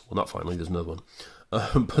Kales. Well, not finally, there's another one.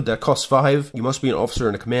 But that costs 5. You must be an officer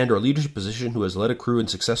in a command or leadership position who has led a crew in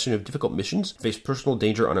succession of difficult missions, faced personal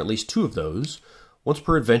danger on at least 2 of those. Once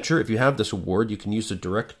per adventure, if you have this award, you can use the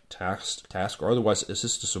direct task or otherwise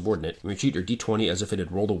assist a subordinate. You may treat your d20 as if it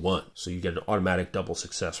had rolled a 1, so you get an automatic double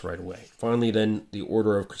success right away. Finally, then, the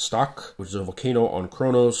Order of Kristak, which is a volcano on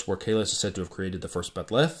Kronos, where Kales is said to have created the first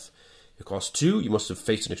Batleth. It costs 2. You must have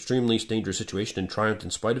faced an extremely dangerous situation and triumphed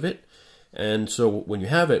in spite of it. And so when you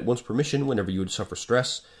have it, once per mission, whenever you would suffer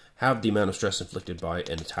stress, have the amount of stress inflicted by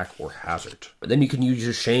an attack or hazard. But then you can use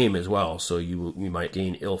your shame as well. So you might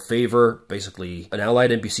gain ill favor. Basically, an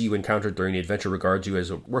allied NPC you encountered during the adventure regards you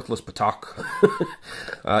as a worthless patak.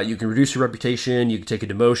 You can reduce your reputation. You can take a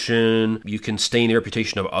demotion. You can stain the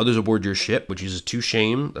reputation of others aboard your ship, which uses 2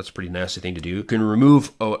 shame. That's a pretty nasty thing to do. You can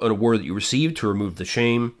remove an award that you received to remove the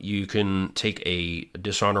shame. You can take a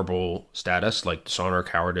dishonorable status like dishonor,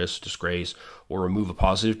 cowardice, disgrace, or remove a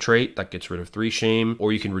positive trait that gets rid of 3 shame,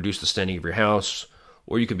 or you can reduce the standing of your house,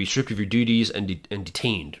 or you could be stripped of your duties and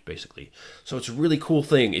detained, basically. So it's a really cool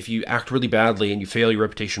thing. If you act really badly and you fail your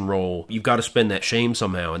reputation roll, you've got to spend that shame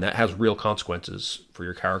somehow, and that has real consequences for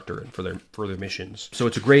your character and for their missions. So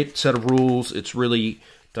it's a great set of rules. It's really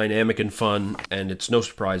dynamic and fun, and it's no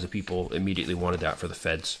surprise that people immediately wanted that for the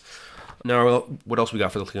feds. Now, what else we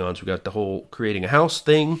got for the Klingons? We got the whole creating a house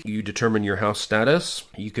thing. You determine your house status.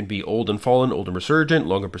 You can be old and fallen, old and resurgent,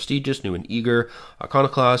 long and prestigious, new and eager,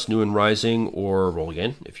 iconoclast, new and rising, or roll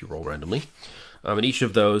again, if you roll randomly. And each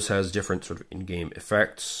of those has different sort of in-game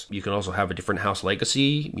effects. You can also have a different house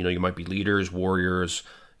legacy. You know, you might be leaders, warriors,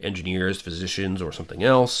 engineers, physicians, or something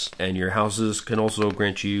else. And your houses can also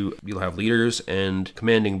grant you, you'll have leaders, and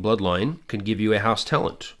commanding bloodline can give you a house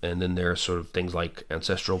talent. And then there are sort of things like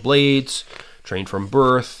ancestral blades, trained from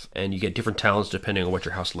birth, and you get different talents depending on what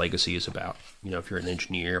your house legacy is about. You know, if you're an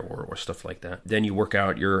engineer or stuff like that. Then you work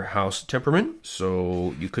out your house temperament.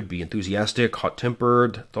 So you could be enthusiastic,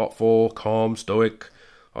 hot-tempered, thoughtful, calm, stoic,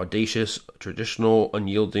 audacious, traditional,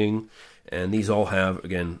 unyielding. And these all have,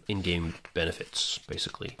 again, in-game benefits,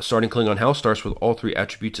 basically. A starting Klingon house starts with all 3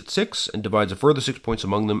 attributes at 6 and divides a further 6 points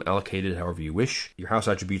among them, allocated however you wish. Your house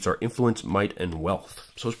attributes are influence, might, and wealth.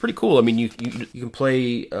 So it's pretty cool. I mean, you can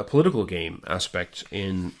play a political game aspect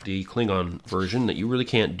in the Klingon version that you really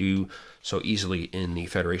can't do so easily in the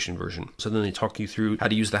Federation version. So then they talk you through how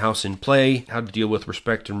to use the house in play, how to deal with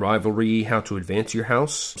respect and rivalry, how to advance your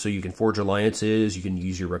house. So you can forge alliances, you can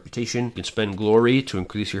use your reputation, you can spend glory to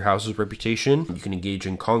increase your house's reputation, you can engage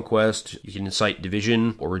in conquest, you can incite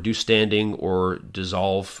division or reduce standing or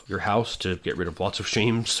dissolve your house to get rid of lots of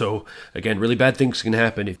shame. So again, really bad things can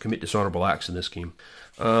happen if you commit dishonorable acts in this game.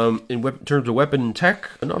 In terms of weapon and tech,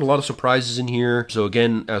 not a lot of surprises in here. So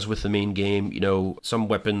again, as with the main game, you know, some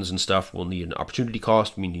weapons and stuff will need an opportunity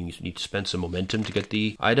cost, meaning you need to spend some momentum to get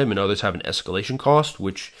the item, and others have an escalation cost,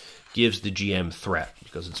 which gives the GM threat,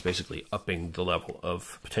 because it's basically upping the level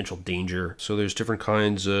of potential danger. So there's different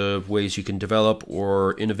kinds of ways you can develop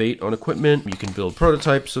or innovate on equipment. You can build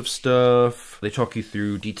prototypes of stuff. They talk you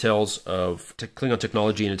through details of Klingon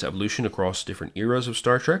technology and its evolution across different eras of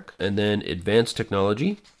Star Trek, and then advanced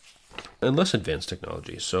technology and less advanced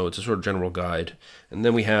technology. So it's a sort of general guide. And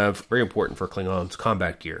then we have, very important for Klingons,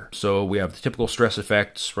 combat gear. So we have the typical stress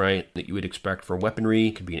effects, right, that you would expect for weaponry.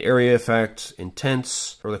 It could be an area effect,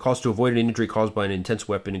 intense, or the cost to avoid an injury caused by an intense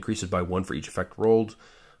weapon increases by 1 for each effect rolled.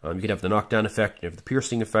 You could have the knockdown effect, you have the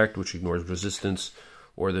piercing effect, which ignores resistance,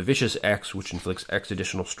 or the vicious X, which inflicts X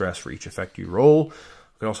additional stress for each effect you roll.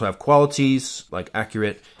 You can also have qualities like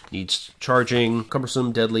accurate, needs charging,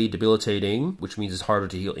 cumbersome, deadly, debilitating, which means it's harder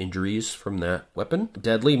to heal injuries from that weapon.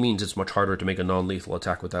 Deadly means it's much harder to make a non-lethal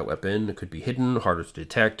attack with that weapon. It could be hidden, harder to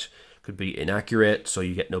detect, could be inaccurate, so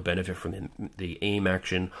you get no benefit from the aim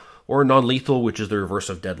action. Or non-lethal, which is the reverse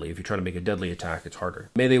of deadly. If you try to make a deadly attack, it's harder.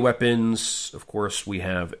 Melee weapons, of course, we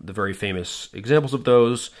have the very famous examples of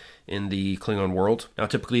those in the Klingon world. Now,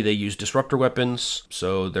 typically they use disruptor weapons,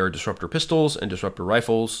 so there are disruptor pistols and disruptor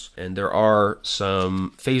rifles, and there are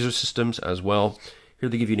some phaser systems as well. Here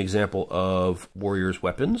they give you an example of warriors'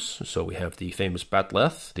 weapons. So we have the famous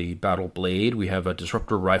Batleth, the battle blade. We have a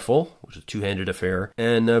disruptor rifle, which is a two-handed affair,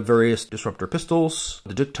 and various disruptor pistols,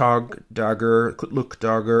 the Duktag dagger, Kutluk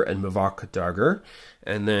dagger, and Mavak dagger.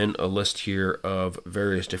 And then a list here of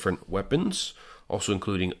various different weapons, also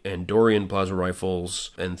including Andorian plasma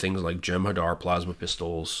rifles and things like Jem'Hadar plasma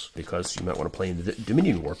pistols, because you might want to play in the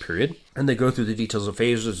Dominion War period. And they go through the details of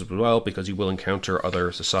phasers as well, because you will encounter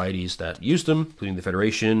other societies that use them, including the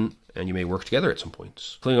Federation, and you may work together at some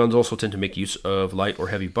points. Klingons also tend to make use of light or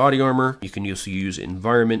heavy body armor. You can also use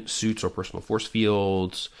environment, suits, or personal force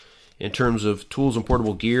fields. In terms of tools and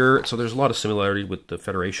portable gear, so there's a lot of similarity with the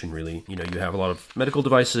Federation, really. You know, you have a lot of medical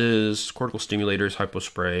devices, cortical stimulators,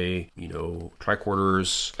 hypospray, you know,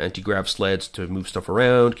 tricorders, anti-grav sleds to move stuff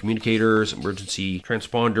around, communicators, emergency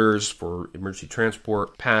transponders for emergency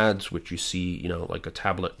transport, pads, which you see, you know, like a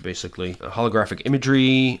tablet, basically, holographic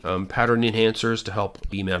imagery, pattern enhancers to help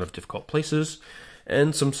beam out of difficult places,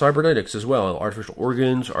 and some cybernetics as well, artificial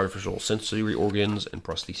organs, artificial sensory organs, and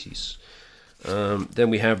prostheses.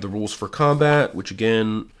 Then we have the rules for combat, which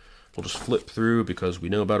again, we'll just flip through because we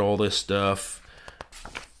know about all this stuff.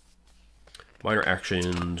 Minor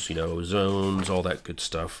actions, you know, zones, all that good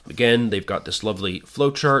stuff. Again, they've got this lovely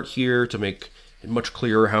flowchart here to make it much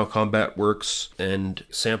clearer how combat works, and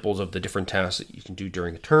samples of the different tasks that you can do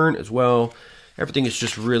during a turn as well. Everything is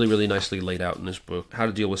just really, really nicely laid out in this book. How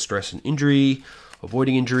to deal with stress and injury,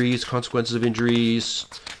 avoiding injuries, consequences of injuries,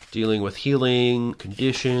 dealing with healing,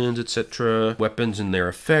 conditions, etc., weapons and their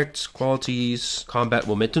effects, qualities, combat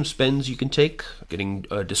momentum spends you can take, getting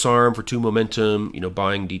disarm for 2 momentum,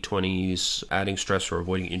 buying d20s, adding stress or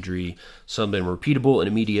avoiding injury. Some of them are repeatable and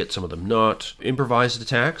immediate, some of them not. Improvised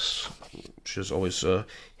attacks, which is always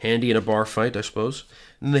handy in a bar fight, I suppose.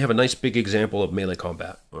 And then they have a nice big example of melee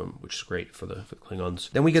combat, which is great for the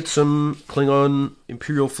Klingons. Then we get some Klingon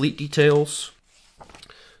Imperial fleet details.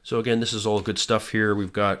 So again, this is all good stuff here.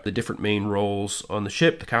 We've got the different main roles on the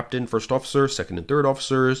ship: the captain, first officer, second and third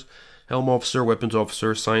officers, helm officer, weapons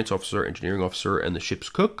officer, science officer, engineering officer, and the ship's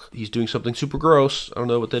cook. He's doing something super gross. I don't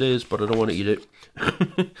know what that is, but I don't want to eat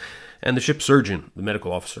it. And the ship's surgeon, the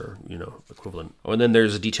medical officer, equivalent. Oh, and then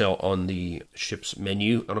there's a detail on the ship's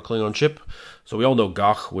menu on a Klingon ship. So we all know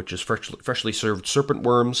gach, which is freshly served serpent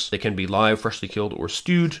worms. They can be live, freshly killed, or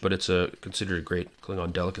stewed, but it's considered a great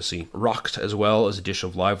Klingon delicacy. Rocked as well as a dish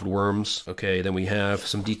of live worms. Okay, then we have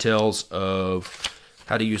some details of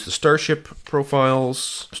how to use the starship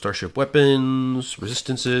profiles, starship weapons,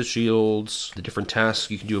 resistances, shields, the different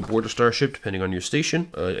tasks you can do aboard a starship depending on your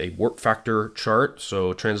station, a warp factor chart,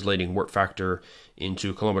 so translating warp factor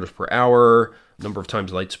into kilometers per hour, number of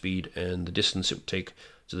times light speed, and the distance it would take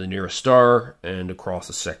to the nearest star and across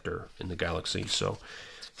a sector in the galaxy. So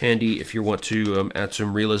handy if you want to add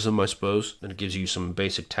some realism, I suppose. Then it gives you some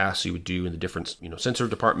basic tasks you would do in the different, sensor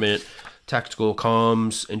department, tactical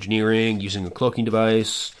comms, engineering, using a cloaking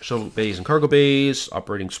device, shuttle bays and cargo bays,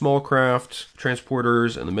 operating small craft,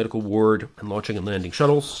 transporters, and the medical ward, and launching and landing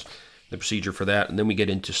shuttles, the procedure for that. And then we get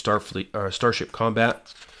into starship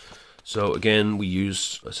combat. So again, we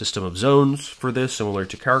use a system of zones for this, similar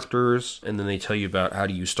to characters, and then they tell you about how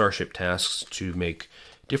to use starship tasks to make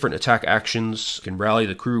different attack actions. You can rally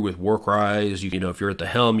the crew with war cries. If you're at the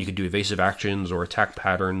helm, you can do evasive actions or attack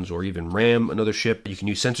patterns, or even ram another ship. You can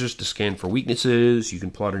use sensors to scan for weaknesses. You can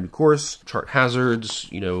plot a new course, chart hazards.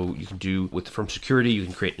 You can do from security, you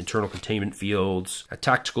can create internal containment fields. At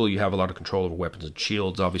tactical, you have a lot of control over weapons and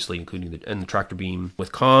shields, obviously, including the tractor beam.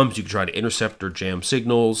 With comms, you can try to intercept or jam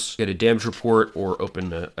signals, get a damage report, or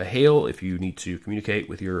open a hail if you need to communicate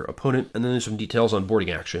with your opponent. And then there's some details on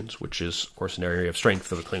boarding actions, which is, of course, an area of strength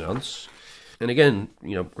for the Klingons. And again,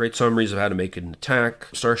 great summaries of how to make an attack,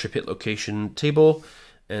 starship hit location table,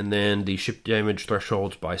 and then the ship damage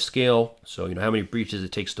thresholds by scale. So, how many breaches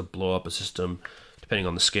it takes to blow up a system, depending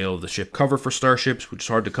on the scale of the ship. Cover for starships, which is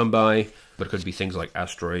hard to come by, but it could be things like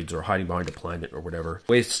asteroids or hiding behind a planet or whatever.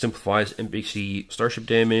 Ways to simplify NBC starship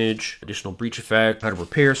damage, additional breach effect, how to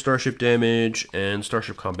repair starship damage, and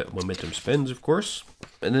starship combat momentum spends, of course.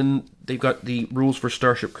 And then they've got the rules for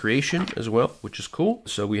starship creation as well, which is cool.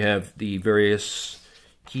 So we have the various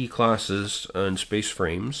key classes and space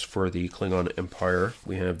frames for the Klingon Empire.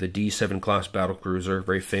 We have the D7 class battlecruiser,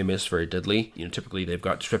 very famous, very deadly. Typically they've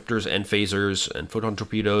got disruptors and phasers and photon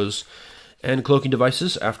torpedoes and cloaking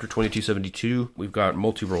devices after 2272. We've got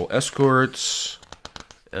multi-role escorts,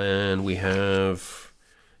 and we have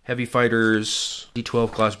heavy fighters,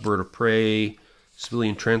 D12 class bird of prey,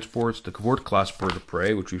 civilian transports, the Cavort class bird of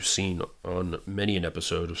prey, which we've seen on many an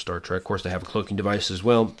episode of Star Trek. Of course, they have a cloaking device as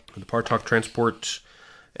well. The Partok transport,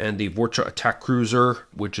 and the Vorcha attack cruiser,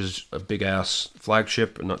 which is a big-ass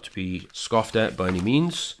flagship, not to be scoffed at by any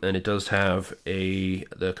means. And it does have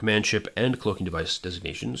the command ship and cloaking device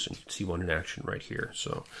designations. And you can see one in action right here.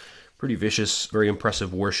 So pretty vicious, very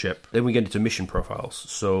impressive warship. Then we get into mission profiles.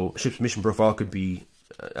 So a ship's mission profile could be,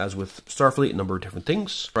 as with Starfleet, a number of different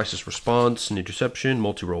things: crisis response and interception,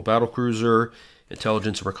 multi-role battlecruiser,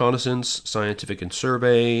 intelligence and reconnaissance, scientific and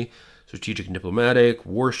survey, strategic and diplomatic,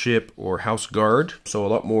 warship, or house guard. So a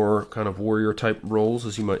lot more kind of warrior type roles,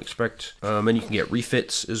 as you might expect. And you can get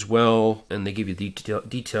refits as well, and they give you the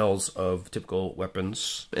details of typical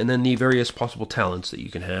weapons, and then the various possible talents that you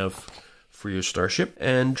can have for your starship,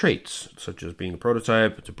 and traits such as being a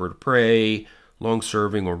prototype, it's a bird of prey,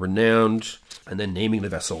 long-serving or renowned, and then naming the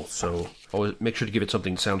vessel. So always make sure to give it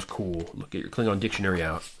something that sounds cool. Look at your Klingon dictionary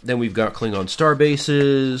out. Then we've got Klingon star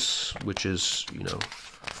bases, which is,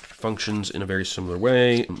 functions in a very similar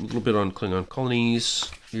way. A little bit on Klingon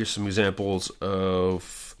colonies. Here's some examples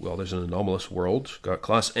of, there's an anomalous world. Got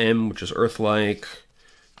class M, which is Earth-like.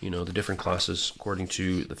 The different classes according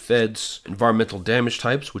to the feds. Environmental damage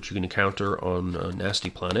types, which you can encounter on nasty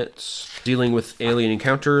planets. Dealing with alien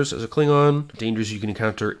encounters as a Klingon. Dangers you can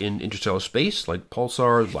encounter in interstellar space, like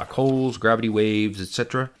pulsars, black holes, gravity waves,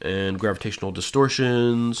 etc. And gravitational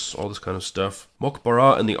distortions, all this kind of stuff.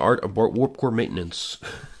 Mokbara and the art of warp core maintenance.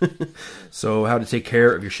 So how to take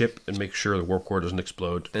care of your ship and make sure the warp core doesn't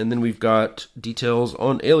explode. And then we've got details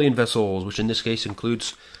on alien vessels, which in this case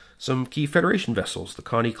includes some key Federation vessels: the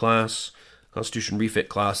Connie class, Constitution Refit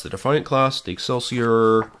class, the Defiant class, the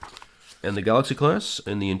Excelsior, and the Galaxy class,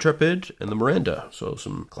 and the Intrepid, and the Miranda. So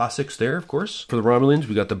some classics there, of course. For the Romulans,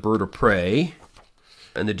 we got the Bird of Prey,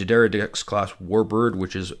 and the Dex class Warbird,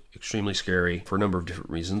 which is extremely scary for a number of different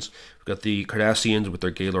reasons. We've got the Cardassians with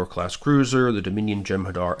their Gaylor class cruiser, the Dominion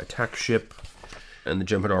Jem'Hadar attack ship, and the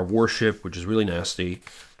Jem'Hadar warship, which is really nasty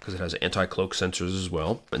because it has anti-cloak sensors as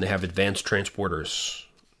well. And they have advanced transporters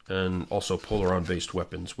and also Polaron-based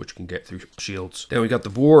weapons, which can get through shields. Then we got the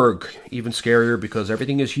Borg, even scarier because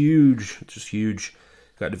everything is huge. It's just huge.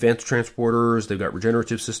 Got advanced transporters, they've got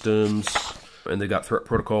regenerative systems, and they've got threat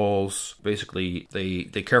protocols. Basically, they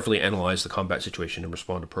carefully analyze the combat situation and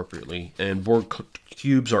respond appropriately. And Borg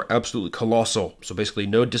cubes are absolutely colossal. So basically,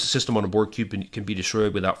 no system on a Borg cube can be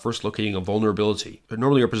destroyed without first locating a vulnerability. They're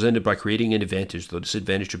normally represented by creating an advantage, though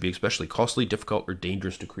disadvantage should be especially costly, difficult, or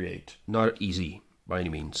dangerous to create. Not easy by any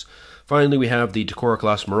means. Finally, we have the Decorum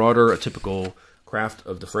class Marauder, a typical craft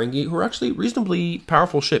of the Ferengi, who are actually reasonably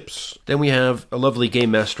powerful ships. Then we have a lovely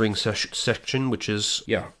game mastering section, which is,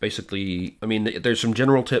 yeah, basically, I mean, there's some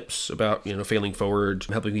general tips about, failing forward,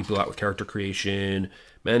 helping people out with character creation,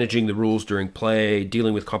 managing the rules during play,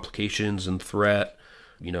 dealing with complications and threat,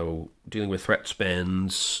 dealing with threat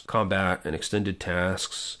spends, combat and extended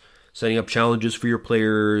tasks, setting up challenges for your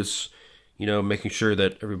players, making sure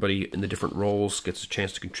that everybody in the different roles gets a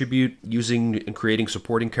chance to contribute, using and creating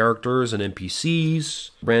supporting characters and NPCs,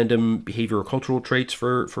 random behavioral cultural traits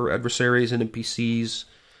for adversaries and NPCs.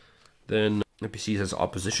 Then NPCs has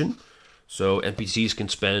opposition. So NPCs can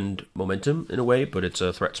spend momentum in a way, but it's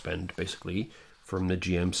a threat spend, basically, from the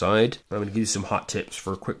GM side. I'm going to give you some hot tips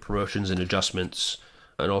for quick promotions and adjustments,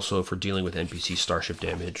 and also for dealing with NPC starship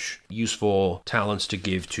damage. Useful talents to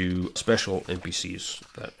give to special NPCs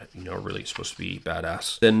that, are really supposed to be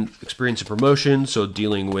badass. Then experience and promotion, so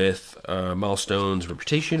dealing with milestones,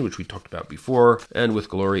 reputation, which we talked about before, and with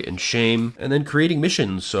glory and shame. And then creating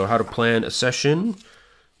missions, so how to plan a session,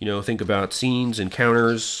 think about scenes,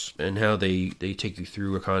 encounters, and how they take you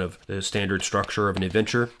through a kind of the standard structure of an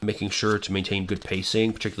adventure, making sure to maintain good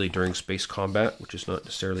pacing, particularly during space combat, which is not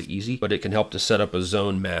necessarily easy, but it can help to set up a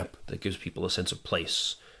zone map that gives people a sense of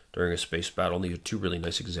place during a space battle. And these are two really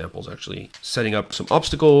nice examples, actually. Setting up some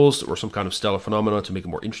obstacles or some kind of stellar phenomena to make it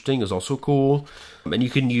more interesting is also cool. And you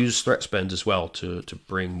can use threat spends as well to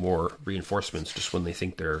bring more reinforcements just when they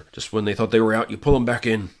thought they were out, you pull them back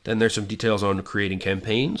in. Then there's some details on creating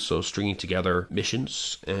campaigns, so stringing together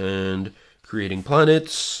missions and creating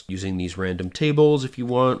planets, using these random tables if you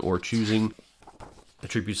want, or choosing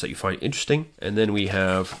attributes that you find interesting. And then we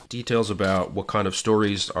have details about what kind of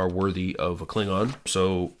stories are worthy of a Klingon.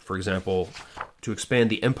 So, for example, to expand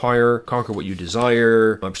the Empire, conquer what you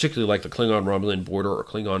desire. I particularly like the Klingon-Romulan border or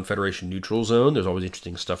Klingon Federation neutral zone. There's always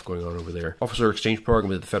interesting stuff going on over there. Officer exchange program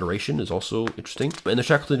with the Federation is also interesting. And the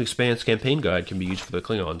Shackleton Expanse campaign guide can be used for the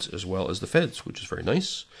Klingons as well as the Feds, which is very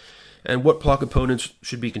nice. And what plot components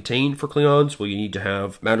should be contained for Klingons? Well, you need to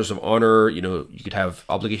have matters of honor. You could have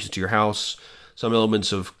obligations to your house, some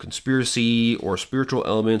elements of conspiracy or spiritual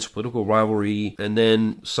elements, political rivalry, and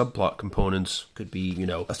then subplot components could be,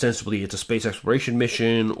 ostensibly it's a space exploration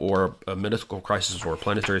mission or a medical crisis or a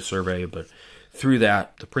planetary survey, but through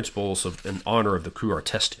that, the principles of and honor of the crew are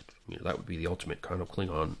tested. That would be the ultimate kind of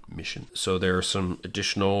Klingon mission. So there are some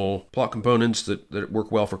additional plot components that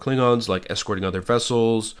work well for Klingons, like escorting other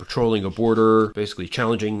vessels, patrolling a border, basically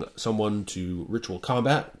challenging someone to ritual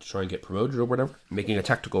combat to try and get promoted or whatever, making a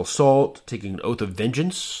tactical assault, taking an oath of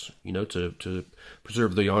vengeance, to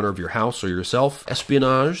preserve the honor of your house or yourself,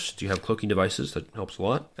 espionage. Do you have cloaking devices? That helps a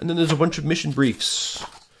lot. And then there's a bunch of mission briefs.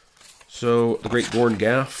 So the Great Gorn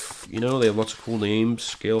Gaff, they have lots of cool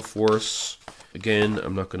names. Gale Force. Again,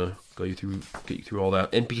 I'm not going to get you through all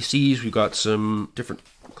that. NPCs, we've got some different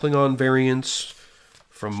Klingon variants,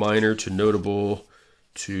 from minor to notable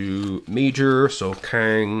to major. So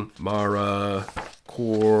Kang, Mara,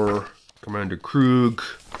 Kor, Commander Krug,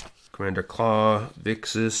 Commander Claw,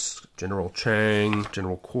 Vixis, General Chang,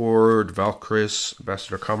 General Cord, Valkyris,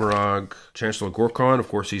 Ambassador Kamarag, Chancellor Gorkon, of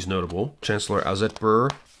course he's notable, Chancellor Azetbur,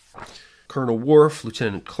 Colonel Worf,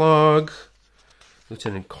 Lieutenant Clog,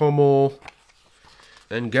 Lieutenant Kommel,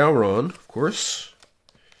 and Gowron, of course.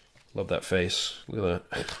 Love that face. Look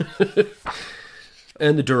at that.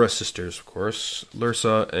 And the Dura sisters, of course.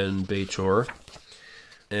 Lursa and Bechor.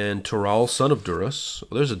 And Toral, son of Duras.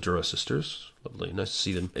 Well, there's the Dura sisters. Lovely. Nice to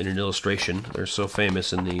see them in an illustration. They're so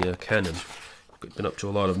famous in the canon. Been up to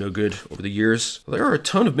a lot of no good over the years. There are a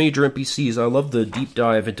ton of major NPCs. I love the deep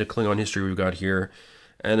dive into Klingon history we've got here.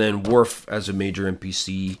 And then Worf as a major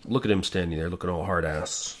NPC. Look at him standing there looking all hard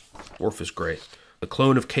ass. Worf is great. The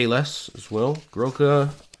clone of Kales as well.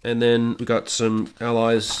 Groka, And then we got some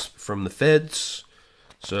allies from the Feds.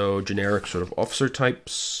 So generic sort of officer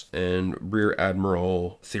types, and Rear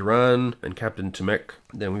Admiral Thiran and Captain Temek.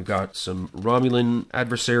 Then we've got some Romulan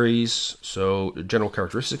adversaries, so general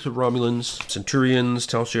characteristics of Romulans, Centurions,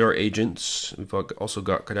 Tal Shiar agents. We've also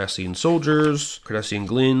got Cardassian soldiers, Cardassian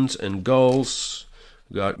Glins and Gulls.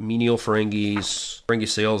 We've got menial Ferengis, Ferengi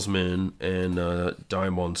salesmen, and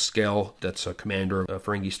Daimon Skell. That's a commander of a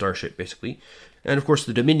Ferengi starship, basically. And of course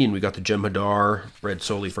the Dominion, we got the Jem'Hadar, bred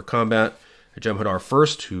solely for combat. Jem'Hadar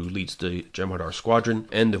First, who leads the Jem'Hadar Squadron,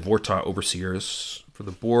 and the Vorta Overseers. For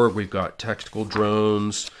the Borg, we've got tactical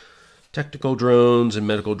drones, and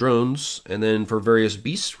medical drones. And then for various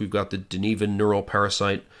beasts, we've got the Denevan Neural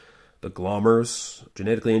Parasite, the Glommers,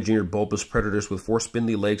 genetically engineered bulbous predators with 4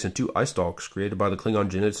 spindly legs and 2 eye stalks, created by the Klingon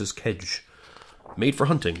geneticist Kedge. Made for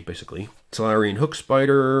hunting, basically. Talarian Hook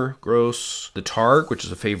Spider, gross. The Targ, which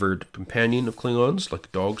is a favored companion of Klingons,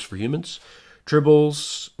 like dogs for humans.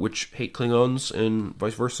 Tribbles, which hate Klingons, and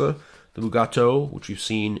vice versa. The Mugato, which we've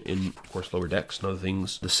seen in, of course, Lower Decks and other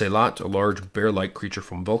things. The Selat, a large bear-like creature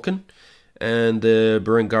from Vulcan. And the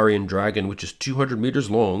Berengarian Dragon, which is 200 meters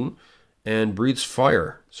long and breathes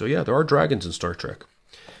fire. So yeah, there are dragons in Star Trek.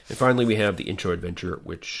 And finally, we have the intro adventure,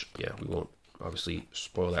 which, yeah, we won't obviously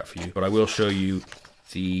spoil that for you. But I will show you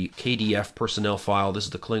the KDF personnel file. This is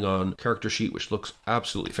the Klingon character sheet, which looks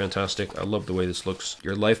absolutely fantastic. I love the way this looks.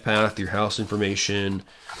 Your life path, your house information,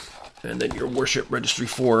 and then your worship registry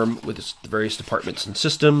form with its various departments and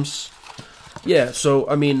systems. Yeah, so,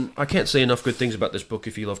 I mean, I can't say enough good things about this book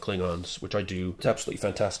if you love Klingons, which I do. It's absolutely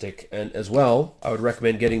fantastic. And as well, I would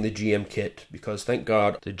recommend getting the GM kit, because thank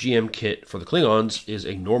God the GM kit for the Klingons is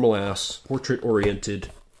a normal-ass,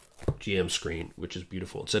 portrait-oriented GM screen, which is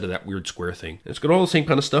beautiful, instead of that weird square thing. It's got all the same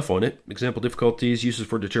kind of stuff on it. Example difficulties, uses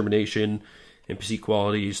for determination, NPC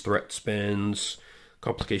qualities, threat spends,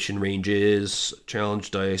 complication ranges,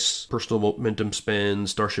 challenge dice, personal momentum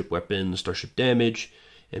spends, starship weapons, starship damage,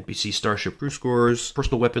 NPC starship crew scores,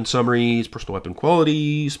 personal weapon summaries, personal weapon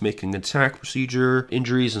qualities, making attack procedure,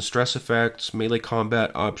 injuries and stress effects, melee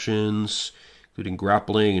combat options, including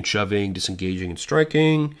grappling and shoving, disengaging and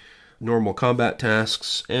striking, normal combat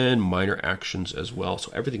tasks, and minor actions as well.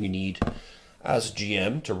 So everything you need as a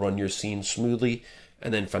GM to run your scene smoothly.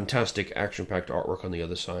 And then fantastic action-packed artwork on the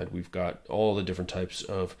other side. We've got all the different types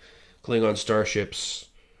of Klingon starships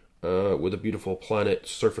with a beautiful planet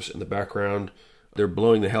surface in the background. They're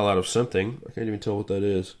blowing the hell out of something. I can't even tell what that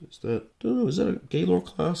is. Is that, I don't know, is that a Gaylord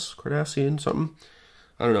class? Cardassian? Something?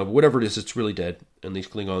 I don't know, but whatever it is, it's really dead. And these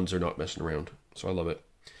Klingons are not messing around. So I love it.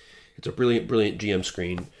 It's a brilliant, brilliant GM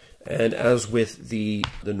screen. And as with the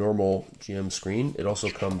normal GM screen, it also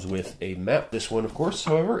comes with a map. This one, of course,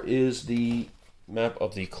 however, is the map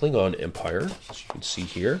of the Klingon Empire, as you can see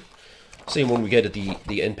here. Same one we get at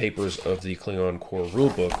the end papers of the Klingon Core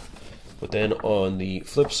Rulebook. But then on the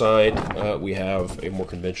flip side, we have a more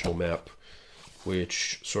conventional map,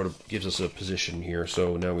 which sort of gives us a position here.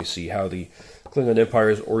 So now we see how the Klingon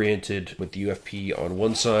Empire is oriented with the UFP on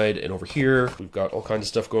one side, and over here we've got all kinds of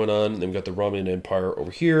stuff going on. And then we've got the Romulan Empire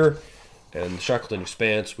over here, and the Shackleton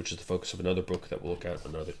Expanse, which is the focus of another book that we'll look at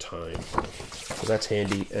another time. So that's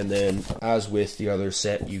handy. And then, as with the other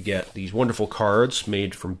set, you get these wonderful cards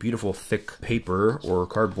made from beautiful thick paper or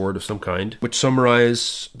cardboard of some kind, which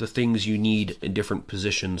summarize the things you need in different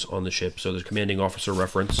positions on the ship. So there's commanding officer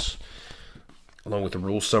reference, along with the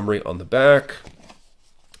rules summary on the back,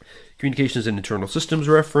 communications and internal systems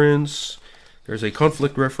reference. There's a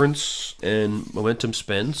conflict reference and momentum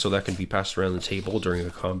spend, so that can be passed around the table during a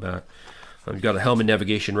combat. You've got a helm and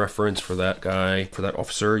navigation reference for that guy, for that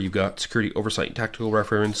officer. You've got security oversight and tactical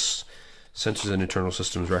reference, sensors and internal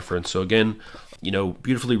systems reference. So again, you know,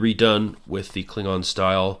 beautifully redone with the Klingon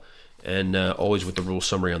style, and always with the rule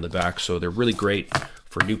summary on the back. So they're really great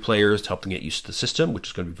for new players to help them get used to the system, which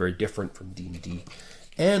is going to be very different from D&D.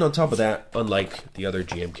 And on top of that, unlike the other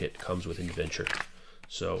GM kit, comes with an adventure.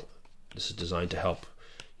 So this is designed to help,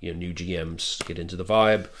 you know, new GMs get into the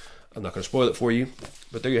vibe. I'm not going to spoil it for you,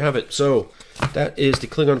 but there you have it. So that is the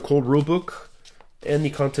Klingon Core Rulebook and the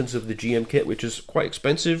contents of the GM kit, which is quite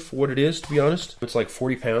expensive for what it is, to be honest. It's like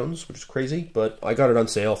 £40, which is crazy, but I got it on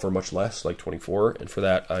sale for much less, like 24, and for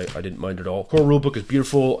that, I didn't mind at all. Core Rulebook is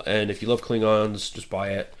beautiful, and if you love Klingons, just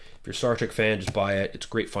buy it. If you're a Star Trek fan, just buy it. It's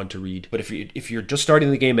great fun to read. But if you're just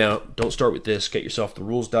starting the game out, don't start with this. Get yourself the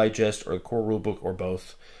Rules Digest or the Core Rulebook or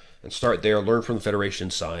both, and start there. Learn from the Federation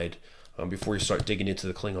side before you start digging into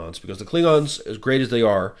the Klingons. Because the Klingons, as great as they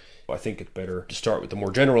are, I think it's better to start with the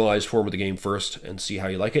more generalized form of the game first and see how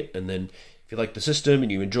you like it. And then if you like the system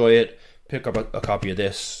and you enjoy it, pick up a copy of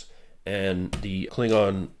this and the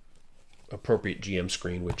Klingon appropriate GM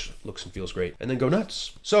screen, which looks and feels great, and then go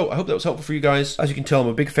nuts. So I hope that was helpful for you guys. As you can tell, I'm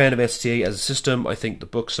a big fan of STA as a system. I think the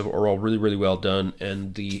books are all really, really well done,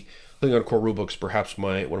 and the Klingon Core Rulebook is perhaps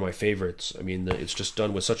one of my favorites. I mean, it's just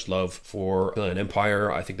done with such love for Klingon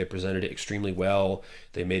Empire. I think they presented it extremely well.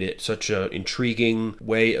 They made it such an intriguing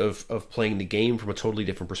way of playing the game from a totally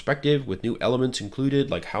different perspective, with new elements included,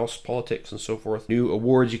 like house politics and so forth. New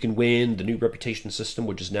awards you can win, the new reputation system,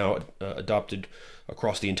 which is now adopted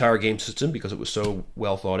across the entire game system because it was so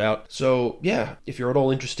well thought out. So yeah, if you're at all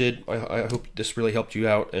interested, I hope this really helped you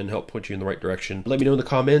out and helped point you in the right direction. Let me know in the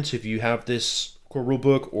comments if you have this Core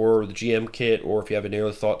Rulebook or the GM kit, or if you have any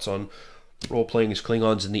other thoughts on role-playing as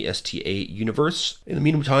Klingons in the STA universe. In the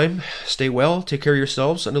meantime, stay well, take care of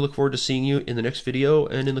yourselves, and I look forward to seeing you in the next video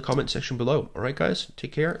and in the comment section below. Alright guys,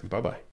 take care, and bye-bye.